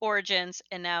 Origins,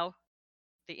 and now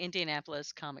the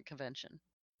Indianapolis Comic Convention.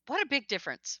 What a big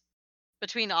difference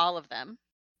between all of them.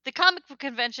 The comic book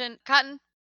convention, Cotton.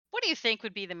 What do you think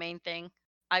would be the main thing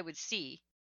I would see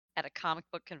at a comic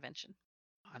book convention?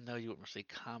 I know you wouldn't see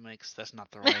comics. That's not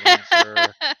the right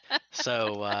answer.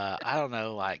 So I don't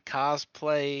know, like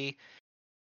cosplay.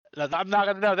 No, I'm not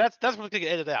gonna. No, that's what's gonna get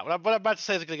edited out. What I'm about to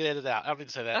say is gonna get edited out. I don't need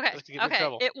to say that. Okay, That's gonna get me in okay.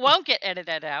 trouble. It won't get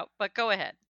edited out, but go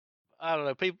ahead. I don't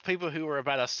know. People who are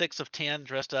about a 6 of 10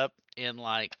 dressed up in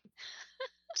like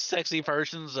sexy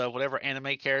versions of whatever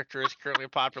anime character is currently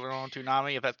popular on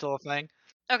Toonami, if that's still a thing. Is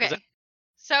that Okay.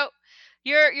 So,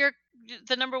 you're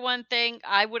the number one thing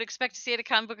I would expect to see at a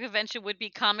comic book convention would be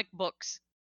comic books.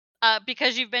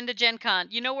 Because you've been to Gen Con.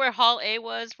 You know where Hall A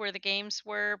was, where the games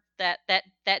were, that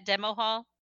demo hall?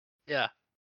 yeah?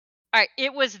 All right,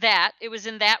 it was that. It was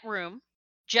in that room,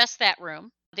 just that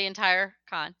room, the entire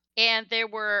con. And there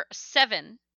were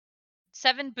seven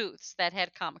booths that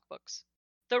had comic books.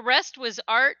 The rest was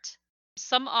art,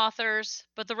 some authors,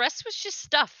 but the rest was just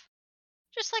stuff.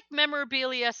 Just like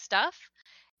memorabilia stuff.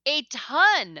 A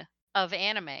ton of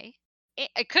anime.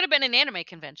 It could have been an anime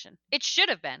convention. It should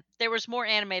have been. There was more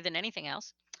anime than anything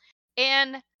else.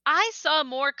 And I saw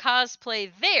more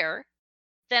cosplay there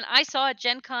than I saw at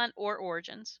Gen Con or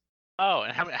Origins. Oh,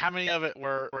 and how many of it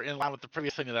were in line with the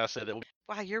previous thing that I said that we,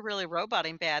 Wow, you're really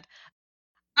roboting bad.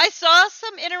 I saw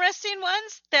some interesting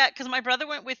ones that because my brother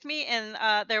went with me,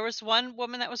 and there was one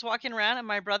woman that was walking around, and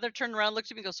my brother turned around,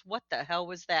 looked at me, and goes, "What the hell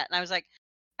was that?" And I was like,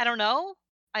 "I don't know.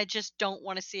 I just don't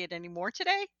want to see it anymore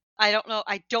today. I don't know.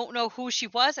 I don't know who she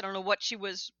was. I don't know what she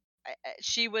was.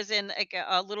 She was in like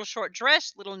a little short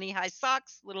dress, little knee high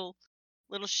socks, little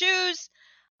shoes.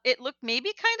 It looked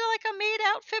maybe kind of like a maid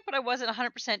outfit, but I wasn't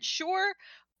 100% sure.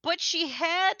 But she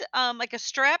had like a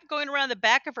strap going around the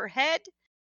back of her head,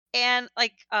 and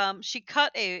like she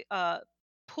cut a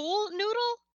pool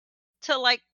noodle to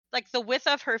like the width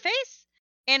of her face,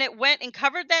 and it went and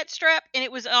covered that strap, and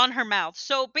it was on her mouth.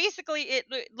 So basically it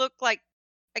looked like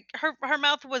like her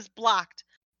mouth was blocked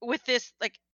with this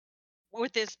like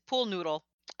with this pool noodle.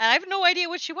 And I have no idea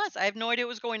what she was. I have no idea what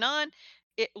was going on.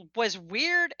 It was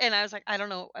weird, and I was like, I don't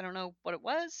know what it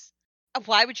was.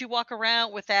 Why would you walk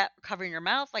around with that covering your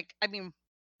mouth? Like, I mean,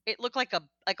 it looked like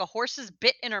a horse's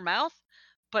bit in her mouth,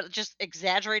 but just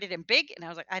exaggerated and big. And I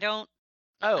was like,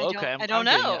 Oh, okay. I don't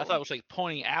I'm getting it. I thought know. it was like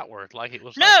pointing outward, like it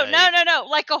was No, no, no, no.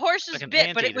 Like a like horse's an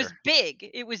bit, but it was anteater.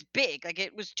 big. It was big. Like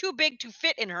it was too big to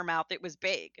fit in her mouth. It was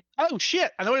big. Oh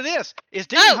shit! I know what it is. It's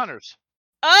Demon Oh, Hunters.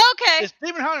 okay. It's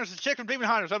Demon Hunters. It's chick from Demon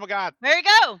Hunters. Oh my god, There you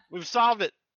go. we've solved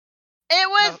it. It No,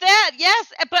 was that,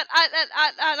 yes, but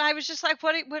I was just like,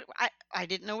 what? I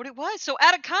didn't know what it was. So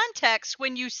out of context,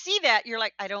 when you see that, you're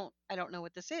like, I don't know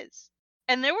what this is.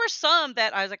 And there were some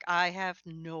that I was like, I have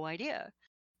no idea.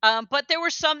 But there were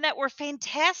some that were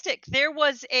fantastic. There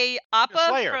was a oppa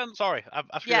Slayer. from Sorry, I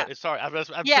screwed yeah, up. It's sorry. I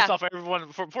pissed yeah. off everyone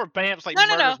before Bamps like No,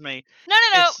 no, no, murders me. no,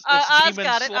 no, no. It's Oz Demon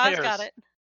got it. Oz got Slayers. it.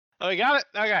 Oh, you got it.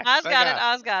 Okay, Oz thank got it.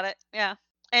 God. Oz got it. Yeah.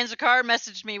 And Zakar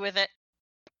messaged me with it.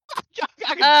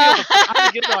 I can feel Uh, the. I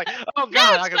can get like, oh no,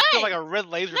 god, it's I can feel like fine. a red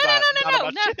laser No, no, dot no, down on no,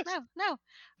 my no, chest. no, no, no.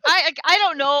 I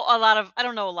don't know a lot of I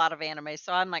don't know a lot of anime,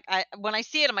 so I'm like I when I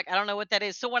see it, I'm like I don't know what that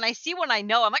is. So when I see one I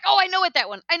know, I'm like, oh, I know what that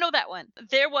one. I know that one.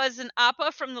 There was an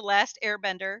appa from the last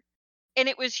Airbender, and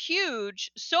it was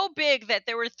huge, so big that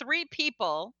there were three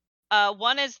people.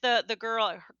 One is the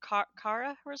girl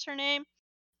Kara was her name,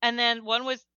 and then one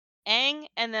was Aang,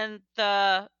 and then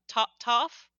the Toph,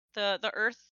 the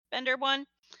Earth Bender one.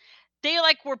 They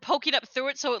like were poking up through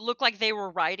it, so it looked like they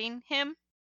were riding him.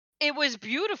 It was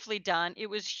beautifully done. It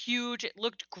was huge. It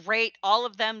looked great. All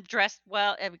of them dressed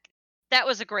well. That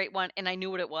was a great one, and I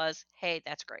knew what it was. Hey,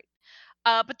 that's great.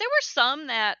 But there were some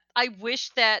that I wish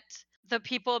that the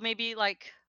people maybe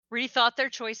like rethought their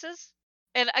choices.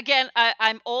 And again,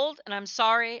 I'm old, and I'm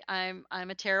sorry. I'm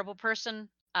a terrible person.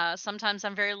 Sometimes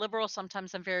I'm very liberal.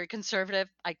 Sometimes I'm very conservative.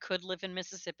 I could live in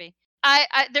Mississippi. I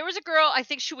there was a girl. I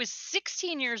think she was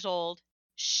 16 years old.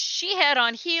 She had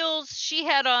on heels. She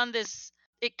had on this.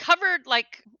 It covered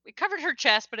her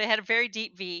chest, but it had a very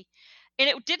deep V, and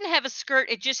it didn't have a skirt.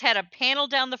 It just had a panel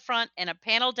down the front and a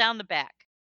panel down the back,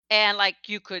 and like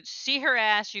you could see her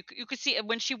ass. You could see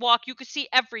when she walked. You could see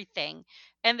everything,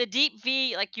 and the deep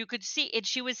V, like you could see. And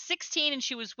she was 16, and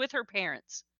she was with her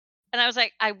parents, and I was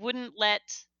like, I wouldn't let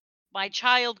my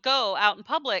child go out in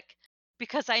public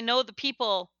because I know the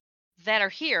people that are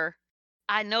here.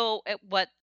 I know what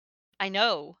I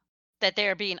know that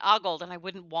they're being ogled, and I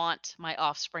wouldn't want my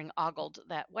offspring ogled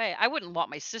that way. I wouldn't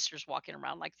want my sisters walking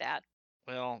around like that.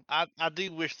 Well, I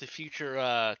do wish the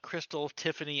future Crystal,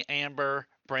 Tiffany, Amber,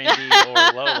 Brandy, or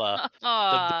Lola the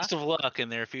Aw. best of luck in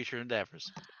their future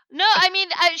endeavors. No, I mean,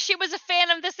 she was a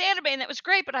fan of this anime, and that was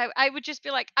great. But I would just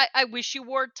be like, I wish you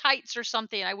wore tights or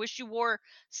something. I wish you wore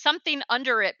something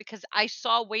under it because I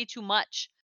saw way too much.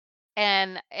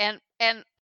 And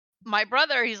my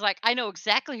brother, he's like, I know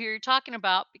exactly who you're talking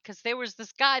about because there was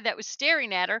this guy that was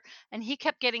staring at her, and he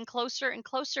kept getting closer and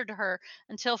closer to her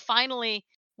until finally,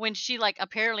 when she like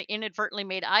apparently inadvertently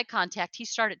made eye contact, he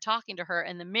started talking to her.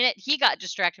 And the minute he got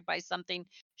distracted by something,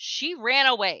 she ran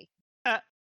away. Uh,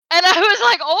 And I was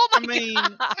like, oh I my mean,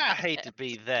 I hate to god.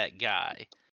 be that guy,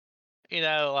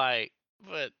 like,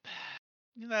 but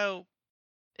you know,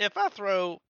 if I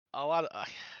throw a lot of,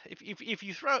 if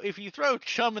you throw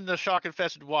chum in the shark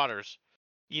infested waters,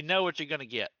 you know what you're gonna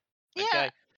get. Yeah, Okay,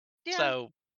 yeah,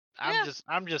 so yeah.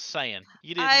 I'm just saying,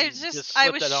 you I didn't just just I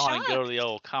slip was that on and go to shocked. the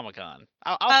old Comic Con.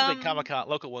 I also think Comic Um, Con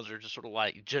local ones are just sort of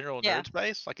like general yeah. nerd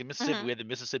space. Like in Mississippi, we Mhm. had the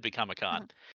Mississippi Comic Con, Mhm.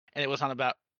 and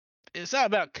it's not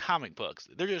about comic books.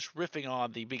 They're just riffing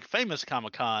on the big famous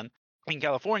Comic Con in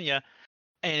California,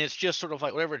 and it's just sort of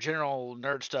like whatever general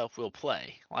nerd stuff will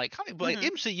play. Like comic book Mhm.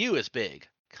 MCU is big.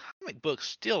 Comic books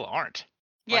still aren't.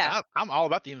 Like Yeah. I'm all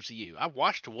about the MCU. I've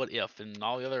watched What If and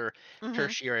all the other Mhm.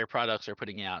 tertiary products they're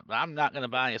putting out, but I'm not going to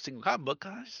buy a single comic book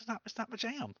 'cause it's not my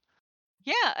jam.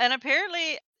 Yeah, and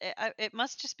apparently it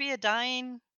must just be a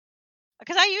dying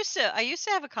because I used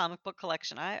to have a comic book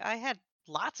collection. I had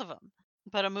lots of them.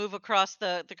 But a move across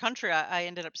the country, I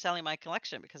ended up selling my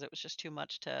collection because it was just too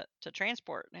much to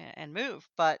transport and move.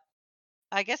 But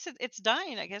I guess it's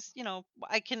dying. I guess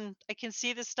I can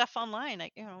see this stuff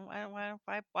online.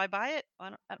 Why buy it?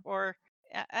 Or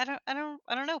I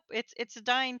don't know. It's a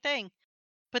dying thing.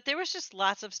 But there was just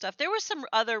lots of stuff. There was some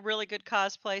other really good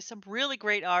cosplay, some really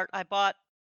great art. I bought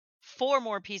four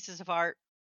more pieces of art,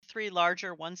 three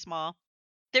larger, one small.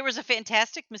 There was a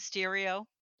fantastic Mysterio,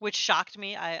 which shocked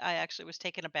me. I actually was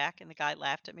taken aback, and the guy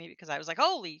laughed at me because I was like,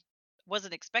 "Holy!"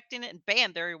 Wasn't expecting it, and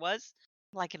bam, there he was,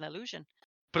 like an illusion.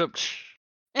 But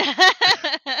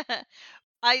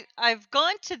I've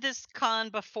gone to this con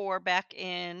before back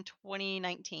in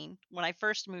 2019 when I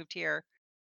first moved here.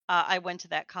 I went to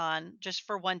that con just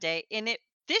for one day, and it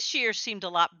this year seemed a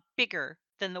lot bigger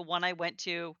than the one I went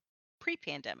to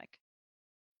pre-pandemic.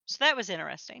 So that was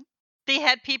interesting. They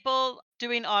had people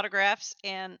doing autographs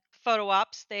and photo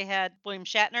ops. They had William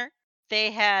Shatner. They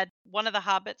had one of the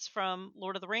hobbits from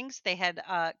Lord of the Rings. They had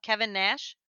Kevin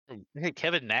Nash. Hey,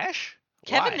 Kevin Nash?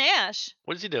 Kevin Why? Nash.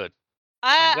 What is he doing?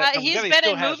 I'm glad I'm He's glad he been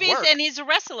still in has movies work. and he's a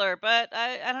wrestler, but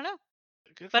I don't know.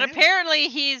 Good for But him. apparently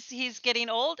he's getting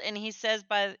old, and he says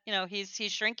by he's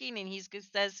shrinking, and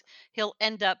says he'll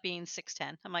end up being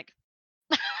 6'10". I'm like,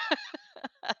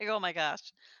 I go, oh my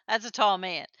gosh, that's a tall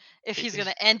man if He he's he's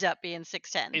gonna end up being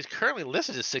 6'10". he's currently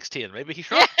listed as 6'10". Maybe he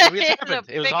Yeah, shrunk. Maybe it's he's a happened.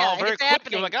 It was big all guy. very It's quick.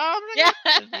 He was happening. like, "Oh, Yeah.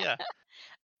 I'm gonna yeah."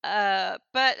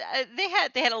 But they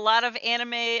had a lot of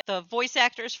anime, the voice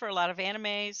actors for a lot of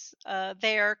animes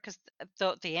there, because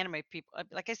the anime people,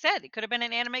 like I said, it could have been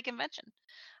an anime convention.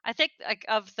 I think like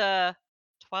of the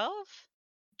 12,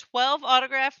 12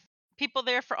 autograph people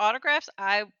there for autographs,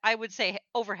 I would say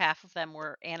over half of them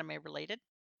were anime related,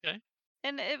 Okay.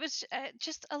 and it was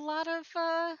just a lot of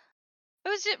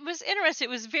it was interesting. It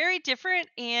was very different,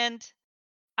 and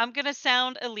I'm gonna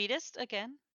sound elitist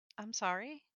again. I'm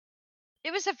sorry.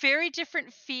 It was a very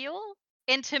different feel,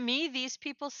 and to me, these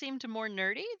people seemed more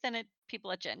nerdy than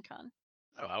people at Gen Con.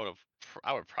 Oh,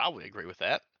 I would probably agree with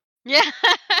that. Yeah.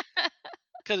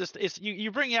 'Cause it's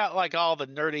you bring out, like, all the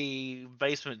nerdy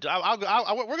basement I'll go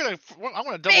I'm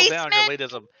gonna double down on your Basement elitism.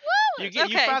 dwellers. You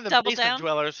Okay, find the double basement down.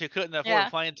 dwellers who couldn't afford a Yeah.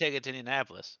 plane ticket to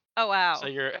Indianapolis. Oh, So wow.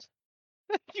 you're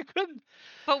you couldn't,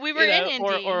 But we were in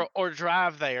Indy. or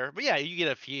drive there. But, yeah, you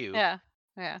get a few, Yeah.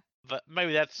 Yeah. but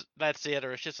maybe that's it,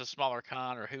 or it's just a smaller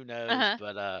con, or who knows, Uh-huh.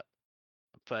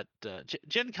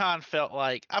 Gen Con felt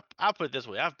like I'll put it this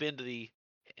way, I've been to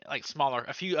like,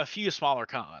 a few smaller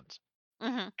cons,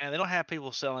 Mhm. and they don't have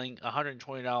people selling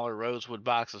 $120 rosewood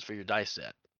boxes for your dice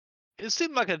set. It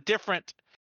seemed like a different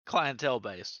clientele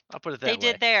base. I'll put it They that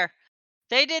did way. there.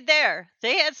 They did there.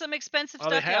 They had some expensive Oh,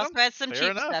 they stuff. They had also them. had some Fair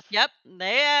cheap stuff. enough. Yep,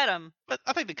 they had them. But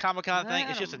I think the Comic Con They thing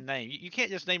had is just a them. name. You can't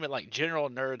just name it like general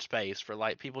nerd space for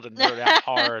like people to nerd out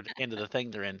hard into the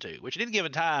thing they're into. Which at any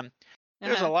given time,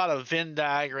 there's a Uh-huh. lot of Venn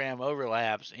diagram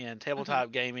overlaps in Mhm.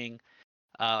 tabletop gaming,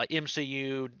 like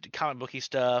MCU, comic booky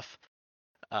stuff.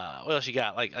 What else you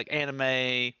got? Like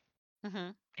anime,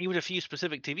 Mhm. even a few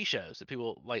specific TV shows that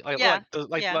people Yeah.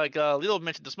 Yeah. Lilo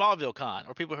mentioned the Smallville Con,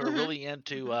 or people who are Mhm. really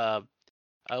into Mhm.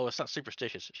 oh, it's not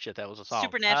superstitious. Shit, that was a song.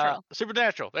 Supernatural.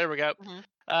 Supernatural. There we go. Mhm.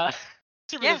 Uh,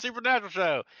 the Yeah. Supernatural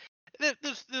show.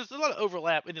 There's a lot of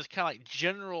overlap in this kind of like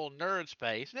general nerd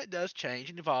space, and it does change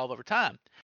and evolve over time.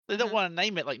 They don't Mhm. want to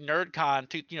name it like NerdCon,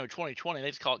 2020. They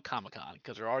just call it Comic Con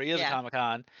because there already is a Yeah. Comic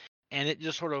Con, and it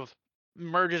just sort of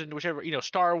merges into whichever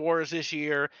Star Wars this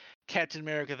year, Captain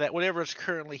America, that whatever is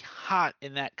currently hot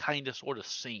in that kind of sort of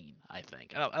scene. I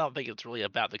think. I don't think it's really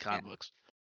about the Yeah. comic books.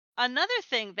 Another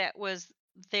thing that was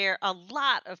there, a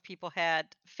lot of people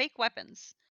had fake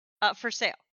weapons for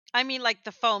sale. I mean, like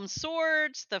the foam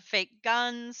swords, the fake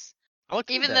guns, I looked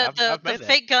into even that. I've the made that.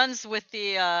 fake guns with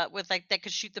the with like that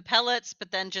could shoot the pellets,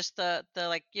 but then just the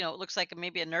like it looks like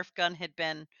maybe a Nerf gun had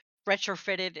been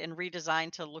retrofitted and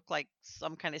redesigned to look like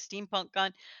some kind of steampunk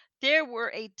gun. There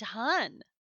were a ton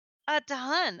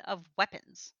of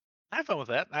weapons. I have fun with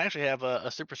that. I actually have a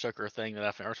Super Soaker thing that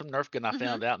I found, or some Nerf gun I Hmm.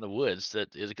 found out in the woods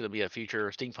that is going to be a future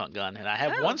steampunk gun. And I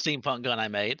have one Oh. steampunk gun I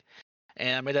made,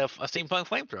 and I made a steampunk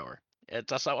flamethrower.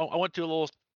 I went to a little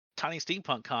tiny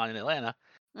steampunk con in Atlanta,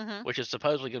 Hmm. which is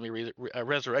supposedly going to be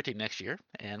resurrecting next year.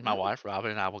 And my Mm. wife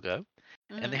Robin and I will go.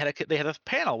 And Hmm. they had a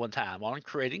panel one time on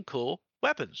creating cool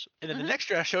weapons. And then the Hmm. next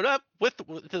year I showed up with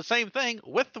the same thing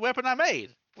with the weapon I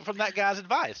made from that guy's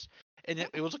advice, and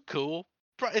it was a cool.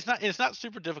 It's not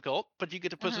super difficult, but you get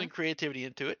to put Hmm. some creativity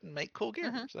into it and make cool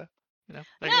gear. Hmm. So there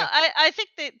No, you go. I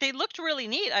think they looked really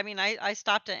neat. I mean, I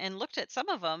stopped and looked at some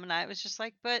of them, and I was just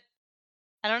like, but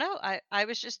I don't know. I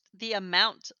was just the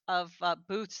amount of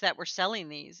booths that were selling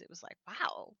these. It was like,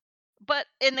 wow. But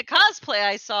in the cosplay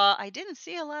I saw, I didn't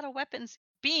see a lot of weapons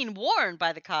being worn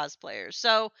by the cosplayers.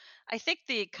 So I think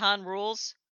the con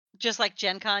rules, just like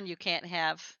Gen Con, you can't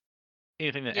have,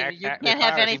 Anything that you that can't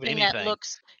have fires even anything that anything.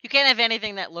 looks, you can't have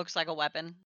anything that looks like a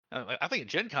weapon I think at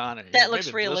Gen Con, or that maybe looks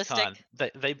at BlizzCon,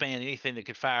 realistic. they banned anything that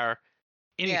could fire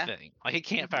Yeah. anything. Like it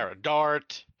can't Hmm. fire a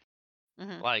dart.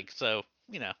 Hmm. Like so,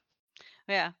 you know.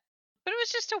 Yeah. But it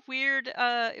was just a weird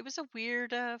it was a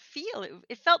weird feel.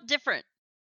 It felt different.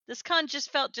 This con just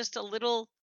felt just a little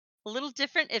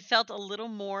different. It felt a little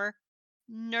more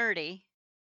nerdy.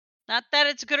 Not that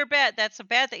it's good or bad. That's a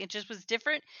bad thing. It just was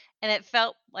different, and it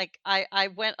felt like I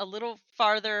went a little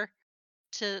farther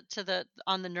to the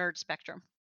on the nerd spectrum.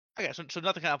 Okay, so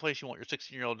nothing kind of place you want your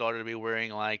 16-year-old daughter to be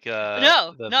wearing like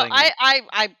No, the no. thing in.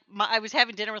 I was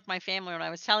having dinner with my family when I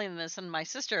was telling them this, and my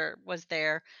sister was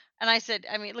there, and I said,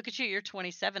 "I mean, look at you. You're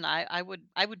 27. I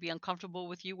would be uncomfortable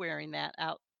with you wearing that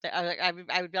out. I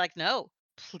would be like, no,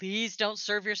 please don't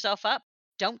serve yourself up.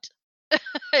 Don't."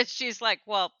 And she's like,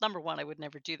 "Well, number one, I would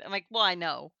never do that." I'm like, "Well, I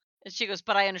know." And she goes,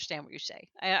 "But I understand what you say.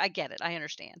 I get it. I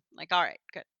understand." I'm like, all right,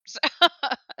 good. So,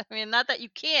 I mean, not that you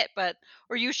can't, but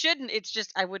or you shouldn't. It's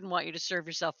just I wouldn't want you to serve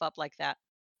yourself up like that.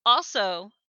 Also,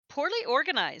 poorly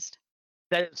organized.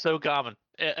 That is so common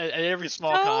at every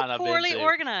small So con I've been poorly to.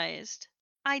 organized.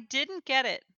 I didn't get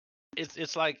it.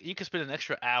 It's like you could spend an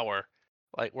extra hour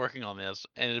like working on this,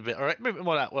 and it'd be all right. Maybe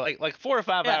well, not, well, like 4 or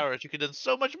 5 Yeah. hours. You could have done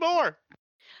so much more.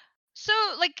 So,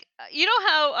 like, you know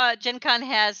how Gen Con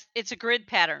has it's a grid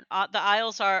pattern. The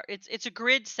aisles are it's a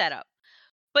grid setup.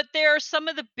 But there are some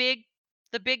of the big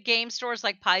game stores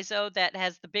like Paizo that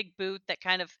has the big booth that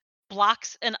kind of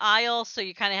blocks an aisle, so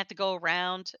you kind of have to go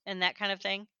around and that kind of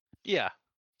thing. Yeah,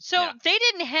 So yeah. they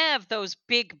didn't have those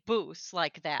big booths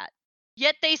like that.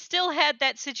 Yet they still had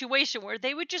that situation where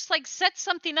they would just like set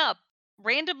something up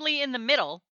randomly in the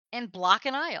middle and block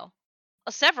an aisle,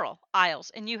 several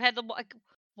aisles, and you had to like,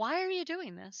 why are you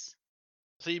doing this?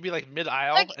 So you'd be like mid Like,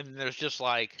 aisle, and then there's just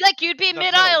like you'd be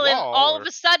mid not a aisle and wall all of or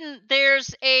a sudden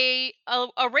there's a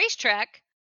racetrack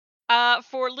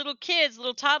for little kids,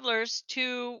 little toddlers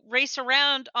to race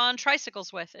around on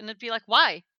tricycles with. And it'd be like,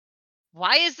 why?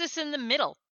 Why is this in the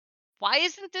middle? Why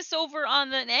isn't this over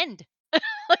on an end?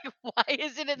 Like, why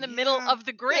is it in the middle yeah. of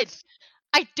the grid? That's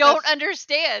I don't that's.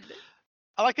 understand.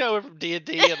 I like how we're from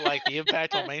D&D and like the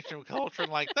impact on mainstream culture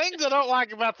and like things I don't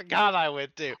like about the con I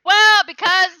went to. Well,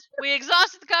 because we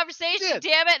exhausted the conversation, Did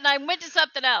damn it, and I went to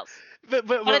something else. But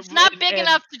but it's not and big and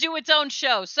enough to do its own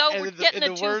show, so and we're in getting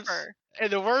in a the words twofer.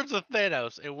 in the words of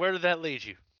Thanos, and where did that lead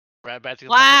you? Right back to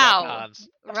complaining about Wow. cons.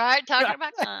 Right? Talking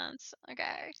about cons.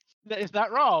 Okay. It's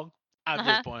not wrong. I'm Uh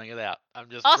just huh. pointing it out. I'm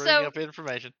just bringing Also, up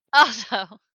information. Also,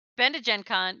 been to Gen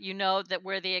Con, you know that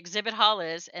where the exhibit hall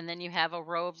is, and then you have a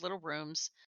row of little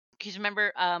rooms. Because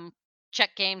remember,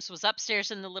 Check Games was upstairs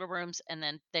in the little rooms, and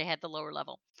then they had the lower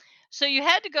level. So you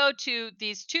had to go to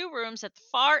these two rooms at the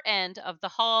far end of the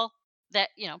hall,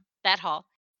 that hall,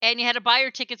 and you had to buy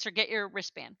your tickets or get your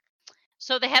wristband.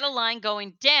 So they had a line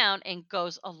going down and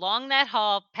goes along that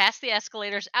hall, past the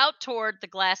escalators, out toward the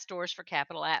glass doors for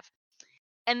Capital F.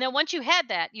 And then once you had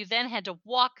that, you then had to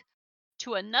walk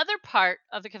to another part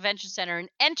of the convention center and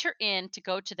enter in to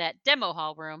go to that demo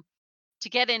hall room to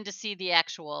get in to see the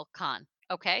actual con.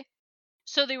 Okay.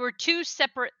 So they were two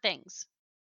separate things,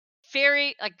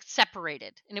 very like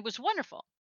separated, and it was wonderful.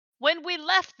 When we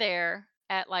left there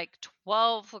at like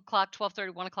 12 o'clock,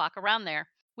 12:30, 1 o'clock, around there,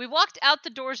 we walked out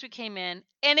the doors we came in,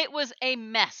 and it was a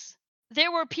mess.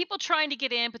 There were people trying to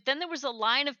get in, but then there was a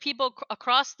line of people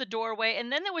across the doorway,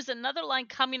 and then there was another line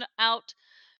coming out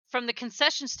from the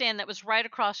concession stand that was right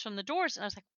across from the doors. And I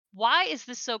was like, why is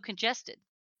this so congested?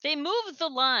 They moved the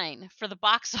line for the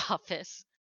box office.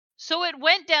 So it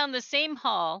went down the same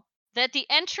hall that the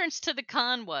entrance to the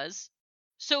con was.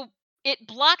 So it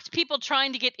blocked people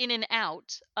trying to get in and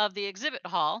out of the exhibit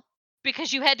hall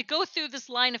because you had to go through this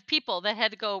line of people that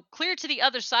had to go clear to the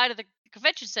other side of the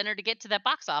convention center to get to that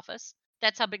box office.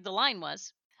 That's how big the line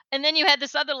was. And then you had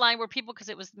this other line where people, because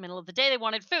it was the middle of the day, they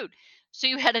wanted food. So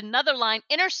you had another line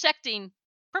intersecting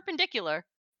perpendicular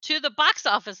to the box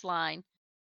office line.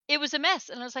 It was a mess.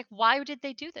 And I was like, why did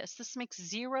they do this? This makes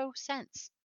zero sense.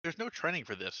 There's no training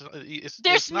for this. It's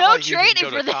There's not no like you can training go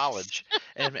to for this. college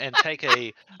and take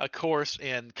a course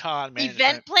in con Event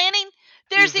management, planning?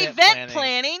 There's event event planning.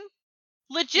 planning.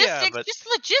 Yeah, Logistics, but just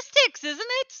logistics, isn't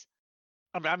it?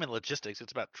 I mean, I'm in logistics.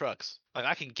 It's about trucks. Like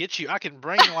I can get you. I can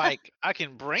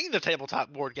bring the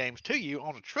tabletop board games to you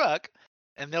on a truck,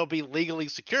 and they'll be legally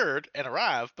secured and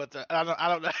arrive. But I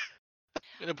don't know.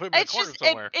 Gonna put them in a It's corner just it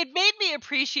somewhere. it made me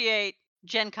appreciate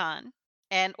Gen Con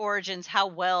and Origins how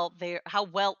well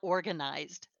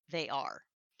organized they are.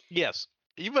 Yes,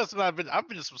 you must not have been. I've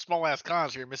been to some small ass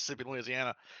cons here in Mississippi and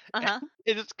Louisiana, and Uh-huh.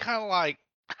 it's kind of like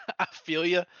I feel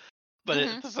you, but at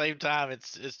Mhm. the same time,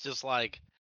 it's just like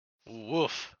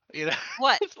woof.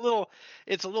 What? It's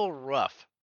a little rough.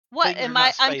 What Things are am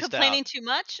not I'm spaced out. complaining too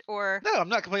much or No, I'm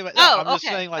not complaining about. No, I'm Oh, just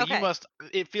okay. saying like you Okay. must.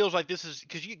 It feels like this is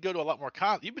because you go to a lot more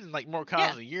cons. You've been in, like more cons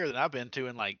Yeah. in a year than I've been to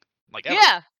in like ever.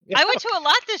 Yeah. I went to a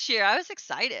lot this year. I was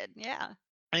excited. Yeah.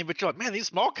 I mean, but you're like, man, these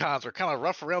small cons are kind of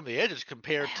rough around the edges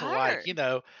compared I to like heard.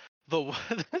 the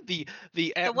the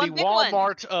The at the one big one.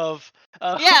 Walmart of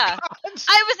of Yeah. cons.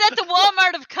 I was at the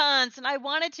Walmart of cons, and I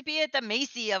wanted to be at the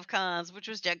Macy of cons, which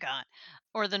was Gen Con,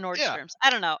 or the Yeah. Nordstroms.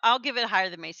 I don't know. I'll give it higher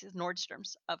than Macy's.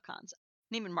 Nordstroms of cons.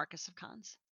 Neiman Marcus of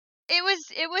cons. It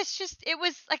was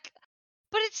like,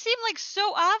 but it seemed like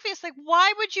so obvious. Like,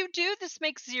 why would you do this?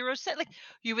 Makes zero sense. Like,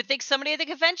 you would think somebody at the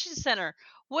convention center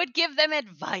would give them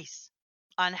advice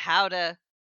on how to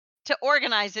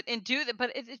organize it and do that,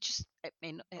 but it just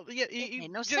Yeah, it made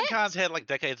no Gen Con's sense. had like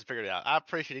decades to figure it out. I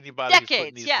appreciate anybody who's putting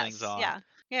Decades, these things yes, on. yeah,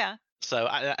 yeah. So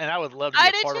I would love to be I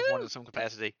a did part of one in too. some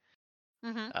capacity.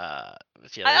 Mhm.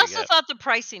 But yeah, I there you also go. thought the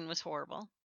pricing was horrible,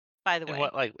 by the And way.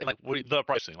 what like what the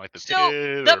pricing, like the So,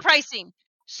 ticket the or pricing.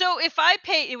 So, if I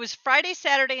pay it was Friday,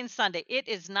 Saturday, and Sunday. It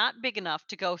is not big enough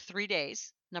to go 3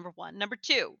 days, number 1. Number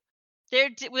 2, there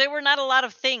were not a lot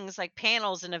of things like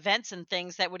panels and events and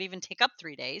things that would even take up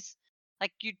 3 days.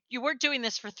 Like, you weren't doing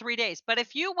this for 3 days, but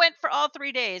if you went for all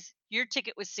 3 days, your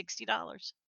ticket was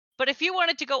 $60. But if you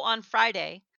wanted to go on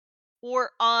Friday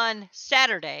or on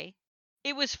Saturday,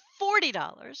 it was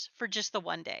 $40 for just the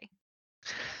 1 day.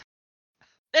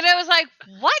 And I was like,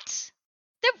 "What?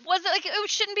 That wasn't like it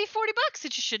shouldn't be 40 bucks.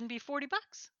 It just shouldn't be 40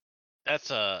 bucks."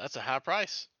 that's a high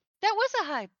price. That was a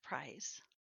high price.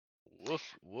 Woof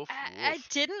woof I woof.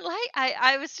 didn't like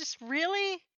I was just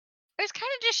really I was kind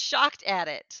of just shocked at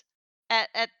it. At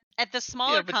the Yeah,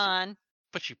 smaller but con,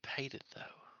 you paid it though.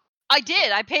 I So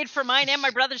did. I paid for mine and my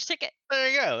brother's ticket. there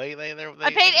you go. I They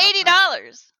paid got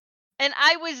that. $80 and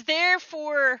I was there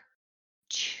for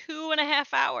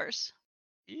 2.5 hours.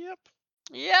 Yep.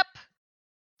 Yep.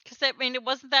 Because I mean, it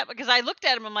wasn't that because I looked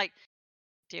at him. I'm like,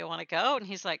 "Do you want to go?" And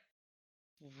he's like,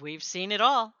 "We've seen it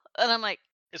all." And I'm like,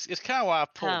 It's kind of why I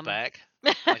pulled "Come." back.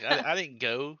 Like I didn't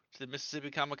go to the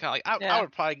Mississippi Comic Con. Like I Yeah.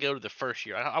 would probably go to the first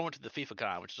year. I went to the FIFA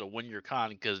Con, which is a 1 year con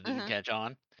because it didn't Mhm. catch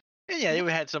on. And yeah, Mhm.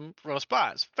 it had some rough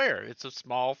spots. Fair. It's a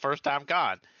small first time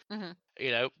con, Mhm.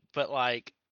 But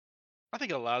like I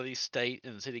think a lot of these state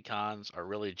and city cons are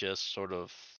really just sort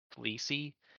of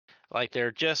fleecy. Like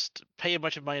they're just pay a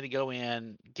bunch of money to go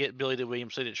in, get Billy D.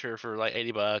 Williams signature for like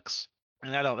 $80,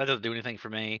 and that doesn't do anything for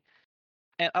me.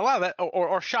 And a lot of that,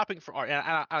 or shopping for art.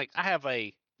 And I have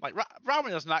a like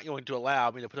Robin is not going to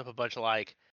allow me to put up a bunch of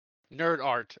like nerd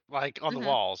art like on the Mhm.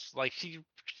 walls. Like she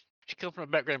comes from a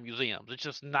background in museums. It's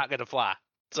just not gonna fly.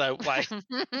 So like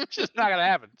it's just not gonna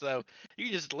happen. So you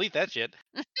can just delete that shit.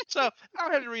 So I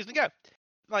don't have any reason to go.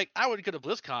 Like I would go to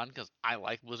BlizzCon because I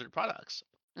like Blizzard products.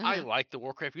 I Mhm. like the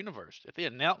Warcraft universe. If they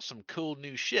announced some cool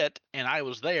new shit and I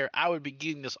was there, I would be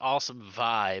getting this awesome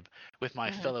vibe with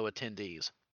my Mhm. fellow attendees.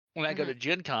 When I go Mhm. to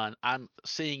Gen Con, I'm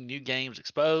seeing new games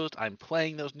exposed. I'm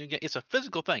playing those new games. It's a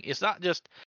physical thing. It's not just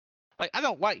like I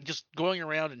don't like just going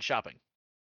around and shopping.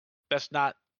 That's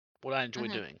not what I enjoy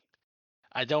Mhm. doing.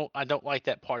 I don't like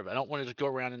that part of it. I don't want to just go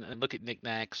around and look at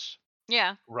knickknacks.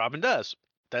 Yeah. Robin does.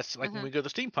 That's like when Mhm. we go to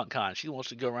Steampunk Con. She wants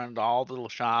to go around to all the little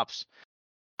shops.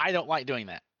 I don't like doing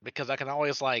that because I can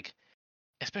always like,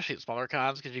 especially at smaller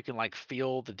cons, because you can like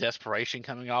feel the desperation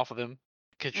coming off of them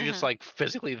because you're just Mhm. like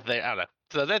physically there. I don't know.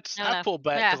 So that's I don't I know. pulled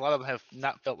back Yeah. because a lot of them have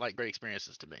not felt like great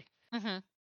experiences to me. Mhm.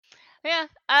 Yeah.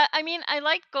 I mean, I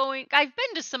like going. I've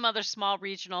been to some other small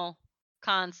regional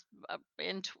cons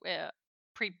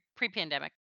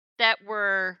pre-pandemic that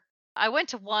were. I went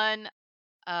to one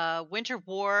Winter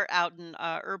War out in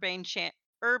Urbana,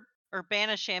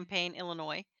 Champaign,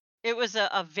 Illinois. It was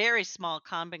a very small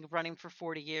con, been running for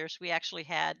 40 years. We actually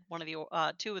had one of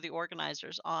the two of the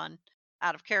organizers on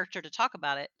out of character to talk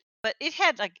about it. But it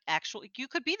had like actually you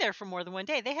could be there for more than one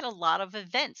day. They had a lot of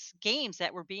events, games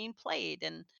that were being played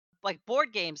and like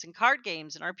board games and card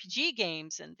games and RPG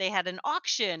games and they had an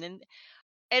auction and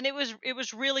it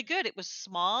was really good. It was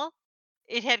small.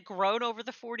 It had grown over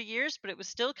the 40 years, but it was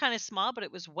still kind of small, but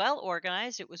it was well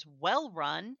organized, it was well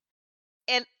run,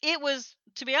 and it was,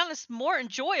 to be honest, more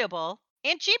enjoyable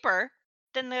and cheaper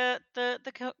than the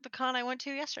con I went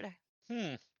to yesterday.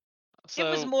 Hmm. It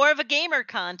was So more of a gamer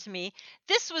con to me.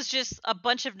 This was just a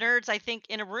bunch of nerds, I think,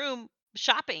 in a room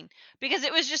shopping because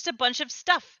it was just a bunch of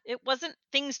stuff. It wasn't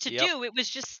things to yep. do, it was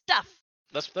just stuff.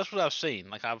 That's what I've seen.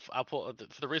 Like I pulled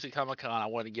for the recent Comic Con. I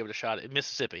wanted to give it a shot at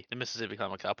Mississippi, the Mississippi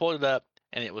Comic Con. I pulled it up,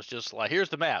 and it was just like, here's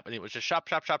the map, and it was just shop,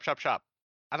 shop, shop, shop, shop.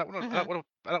 Mhm. I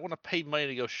don't want to pay money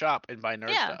to go shop and buy nerd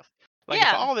Yeah. stuff. Like if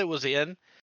Yeah. all that was in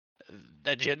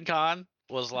that Gen Con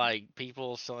was like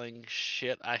people selling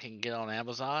shit I can get on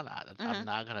Amazon, I'm Mhm.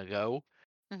 not gonna go.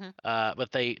 Mhm.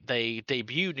 But they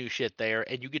debut new shit there,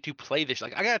 and you get to play this.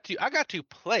 Like I got to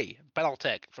play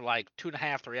BattleTech for like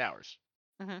 2.5 3 hours.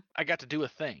 Mhm. I got to do a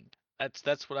thing.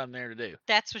 That's what I'm there to do.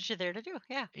 That's what you're there to do.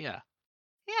 Yeah. Yeah.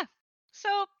 Yeah.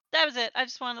 So that was it. I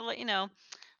just wanted to let you know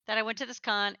that I went to this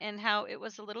con and how it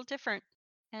was a little different.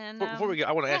 And Before we go,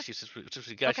 I want to yeah, ask you, since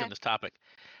we got you on okay. this topic,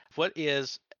 what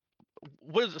is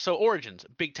so Origins,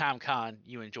 big time con,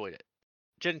 you enjoyed it.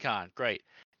 Gen Con, great.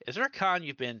 Is there a con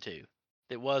you've been to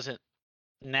that wasn't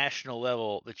national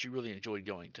level that you really enjoyed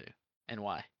going to, and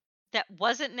why? That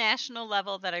wasn't national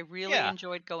level that I really Yeah,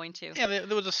 enjoyed going to. yeah.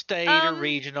 There was a state or Um,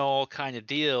 regional kind of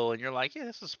deal, and you're like, yeah,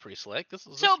 this is pretty slick.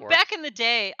 so This back works. in the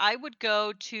day, I would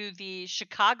go to the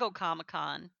Chicago Comic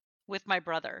Con with my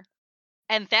brother,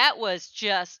 and that was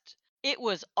just it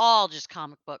was all just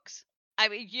comic books. I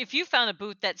mean, if you found a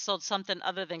booth that sold something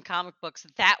other than comic books,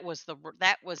 that was the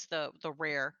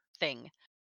rare thing.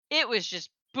 It was just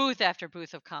booth after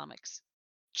booth of comics,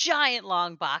 giant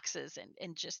long boxes,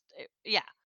 and just yeah,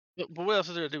 But what else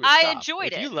is there to do with I shop?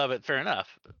 enjoyed If you it. love it, fair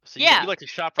enough. So you Yeah, like to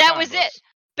shop for that comic was it. books.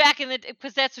 Back in the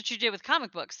because that's what you did with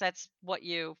comic books. That's what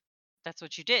you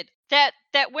did. That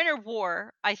Winter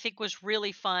War, I think, was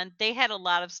really fun. They had a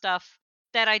lot of stuff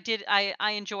that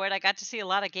I enjoyed. I got to see a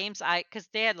lot of games because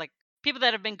they had like people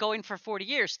that have been going for 40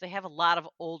 years. So they have a lot of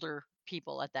older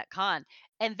people at that con,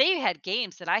 and they had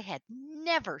games that I had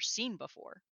never seen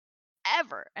before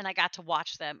ever, and I got to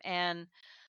watch them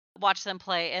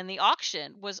play. And the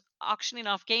auction was auctioning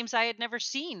off games I had never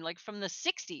seen, like from the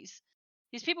 60s.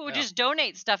 These people would Yeah, just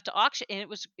donate stuff to auction, and it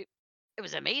was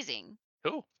amazing.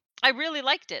 cool. I really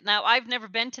liked it. Now, I've never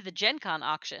been to the Gen Con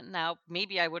auction. Now,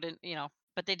 maybe I wouldn't,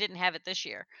 but they didn't have it this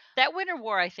year. That Winter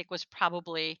War, I think, was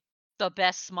probably the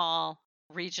best small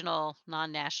regional,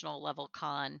 non-national level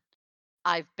con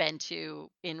I've been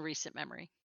to in recent memory.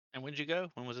 And when did you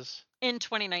go? When was this? In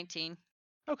 2019.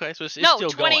 Okay, so it's No,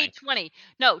 still going. 2020.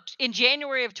 No, in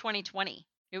January of 2020.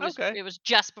 Okay, It was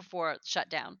just before it shut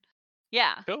down.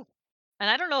 Yeah. cool. And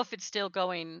I don't know if it's still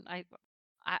going.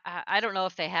 I don't know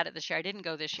if they had it this year. I didn't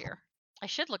go this year. I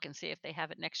should look and see if they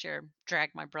have it next year.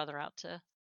 Drag my brother out to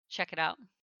check it out.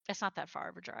 It's not that far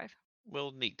of a drive.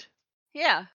 Well, neat.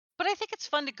 Yeah. But I think it's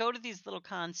fun to go to these little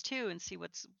cons too and see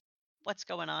what's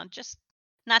going on. Just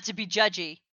not to be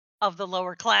judgy of the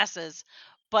lower classes,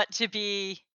 but to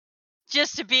be,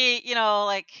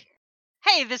 like,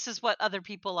 hey, this is what other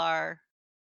people are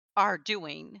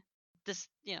doing. This,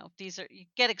 these are you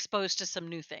get exposed to some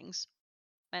new things.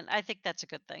 And I think that's a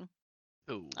good thing.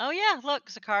 Ooh, Oh yeah, look,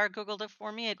 Zakar googled it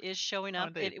for me. It is showing oh, up.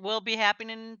 indeed. It will be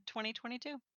happening in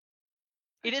 2022.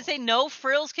 It is a Excellent. no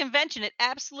frills convention. It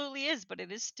absolutely is, but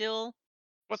it is still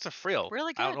What's a frill?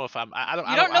 really I don't good. know if I'm.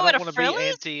 You don't know I what don't a want to frill be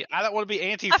is? anti. I don't want to be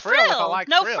anti A frill if I frill. like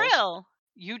No frills. frill.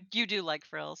 You do like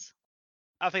frills.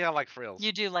 I think I like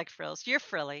You frills. do like frills. You're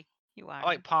frilly. You I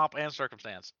like are. pomp and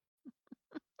circumstance.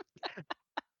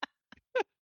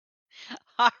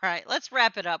 All right, let's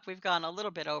wrap it up. We've gone a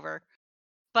little bit over,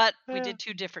 but we Yeah. did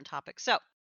two different topics. So,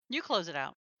 you close it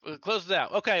out. We'll close it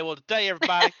out. Okay. Well, today,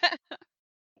 everybody,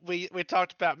 we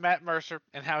talked about Matt Mercer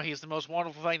and how he's the most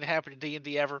wonderful thing to happen to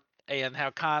D&D ever, and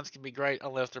how cons can be great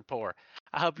unless they're poor.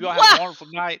 I hope you all have a Wow! wonderful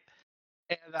night,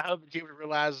 and I hope that Jupiter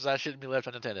realizes I shouldn't be left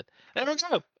unattended. There we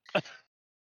go.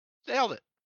 Nailed it.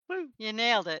 Woo. You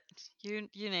nailed it. You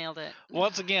nailed it.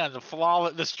 Once again,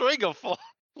 the string of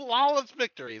flawless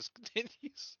victories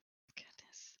continues.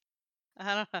 Goodness.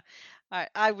 I don't know.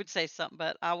 I would say something,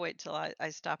 but I'll wait till I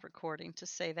stop recording to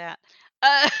say that.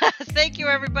 Thank you,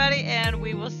 everybody, and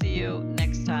we will see you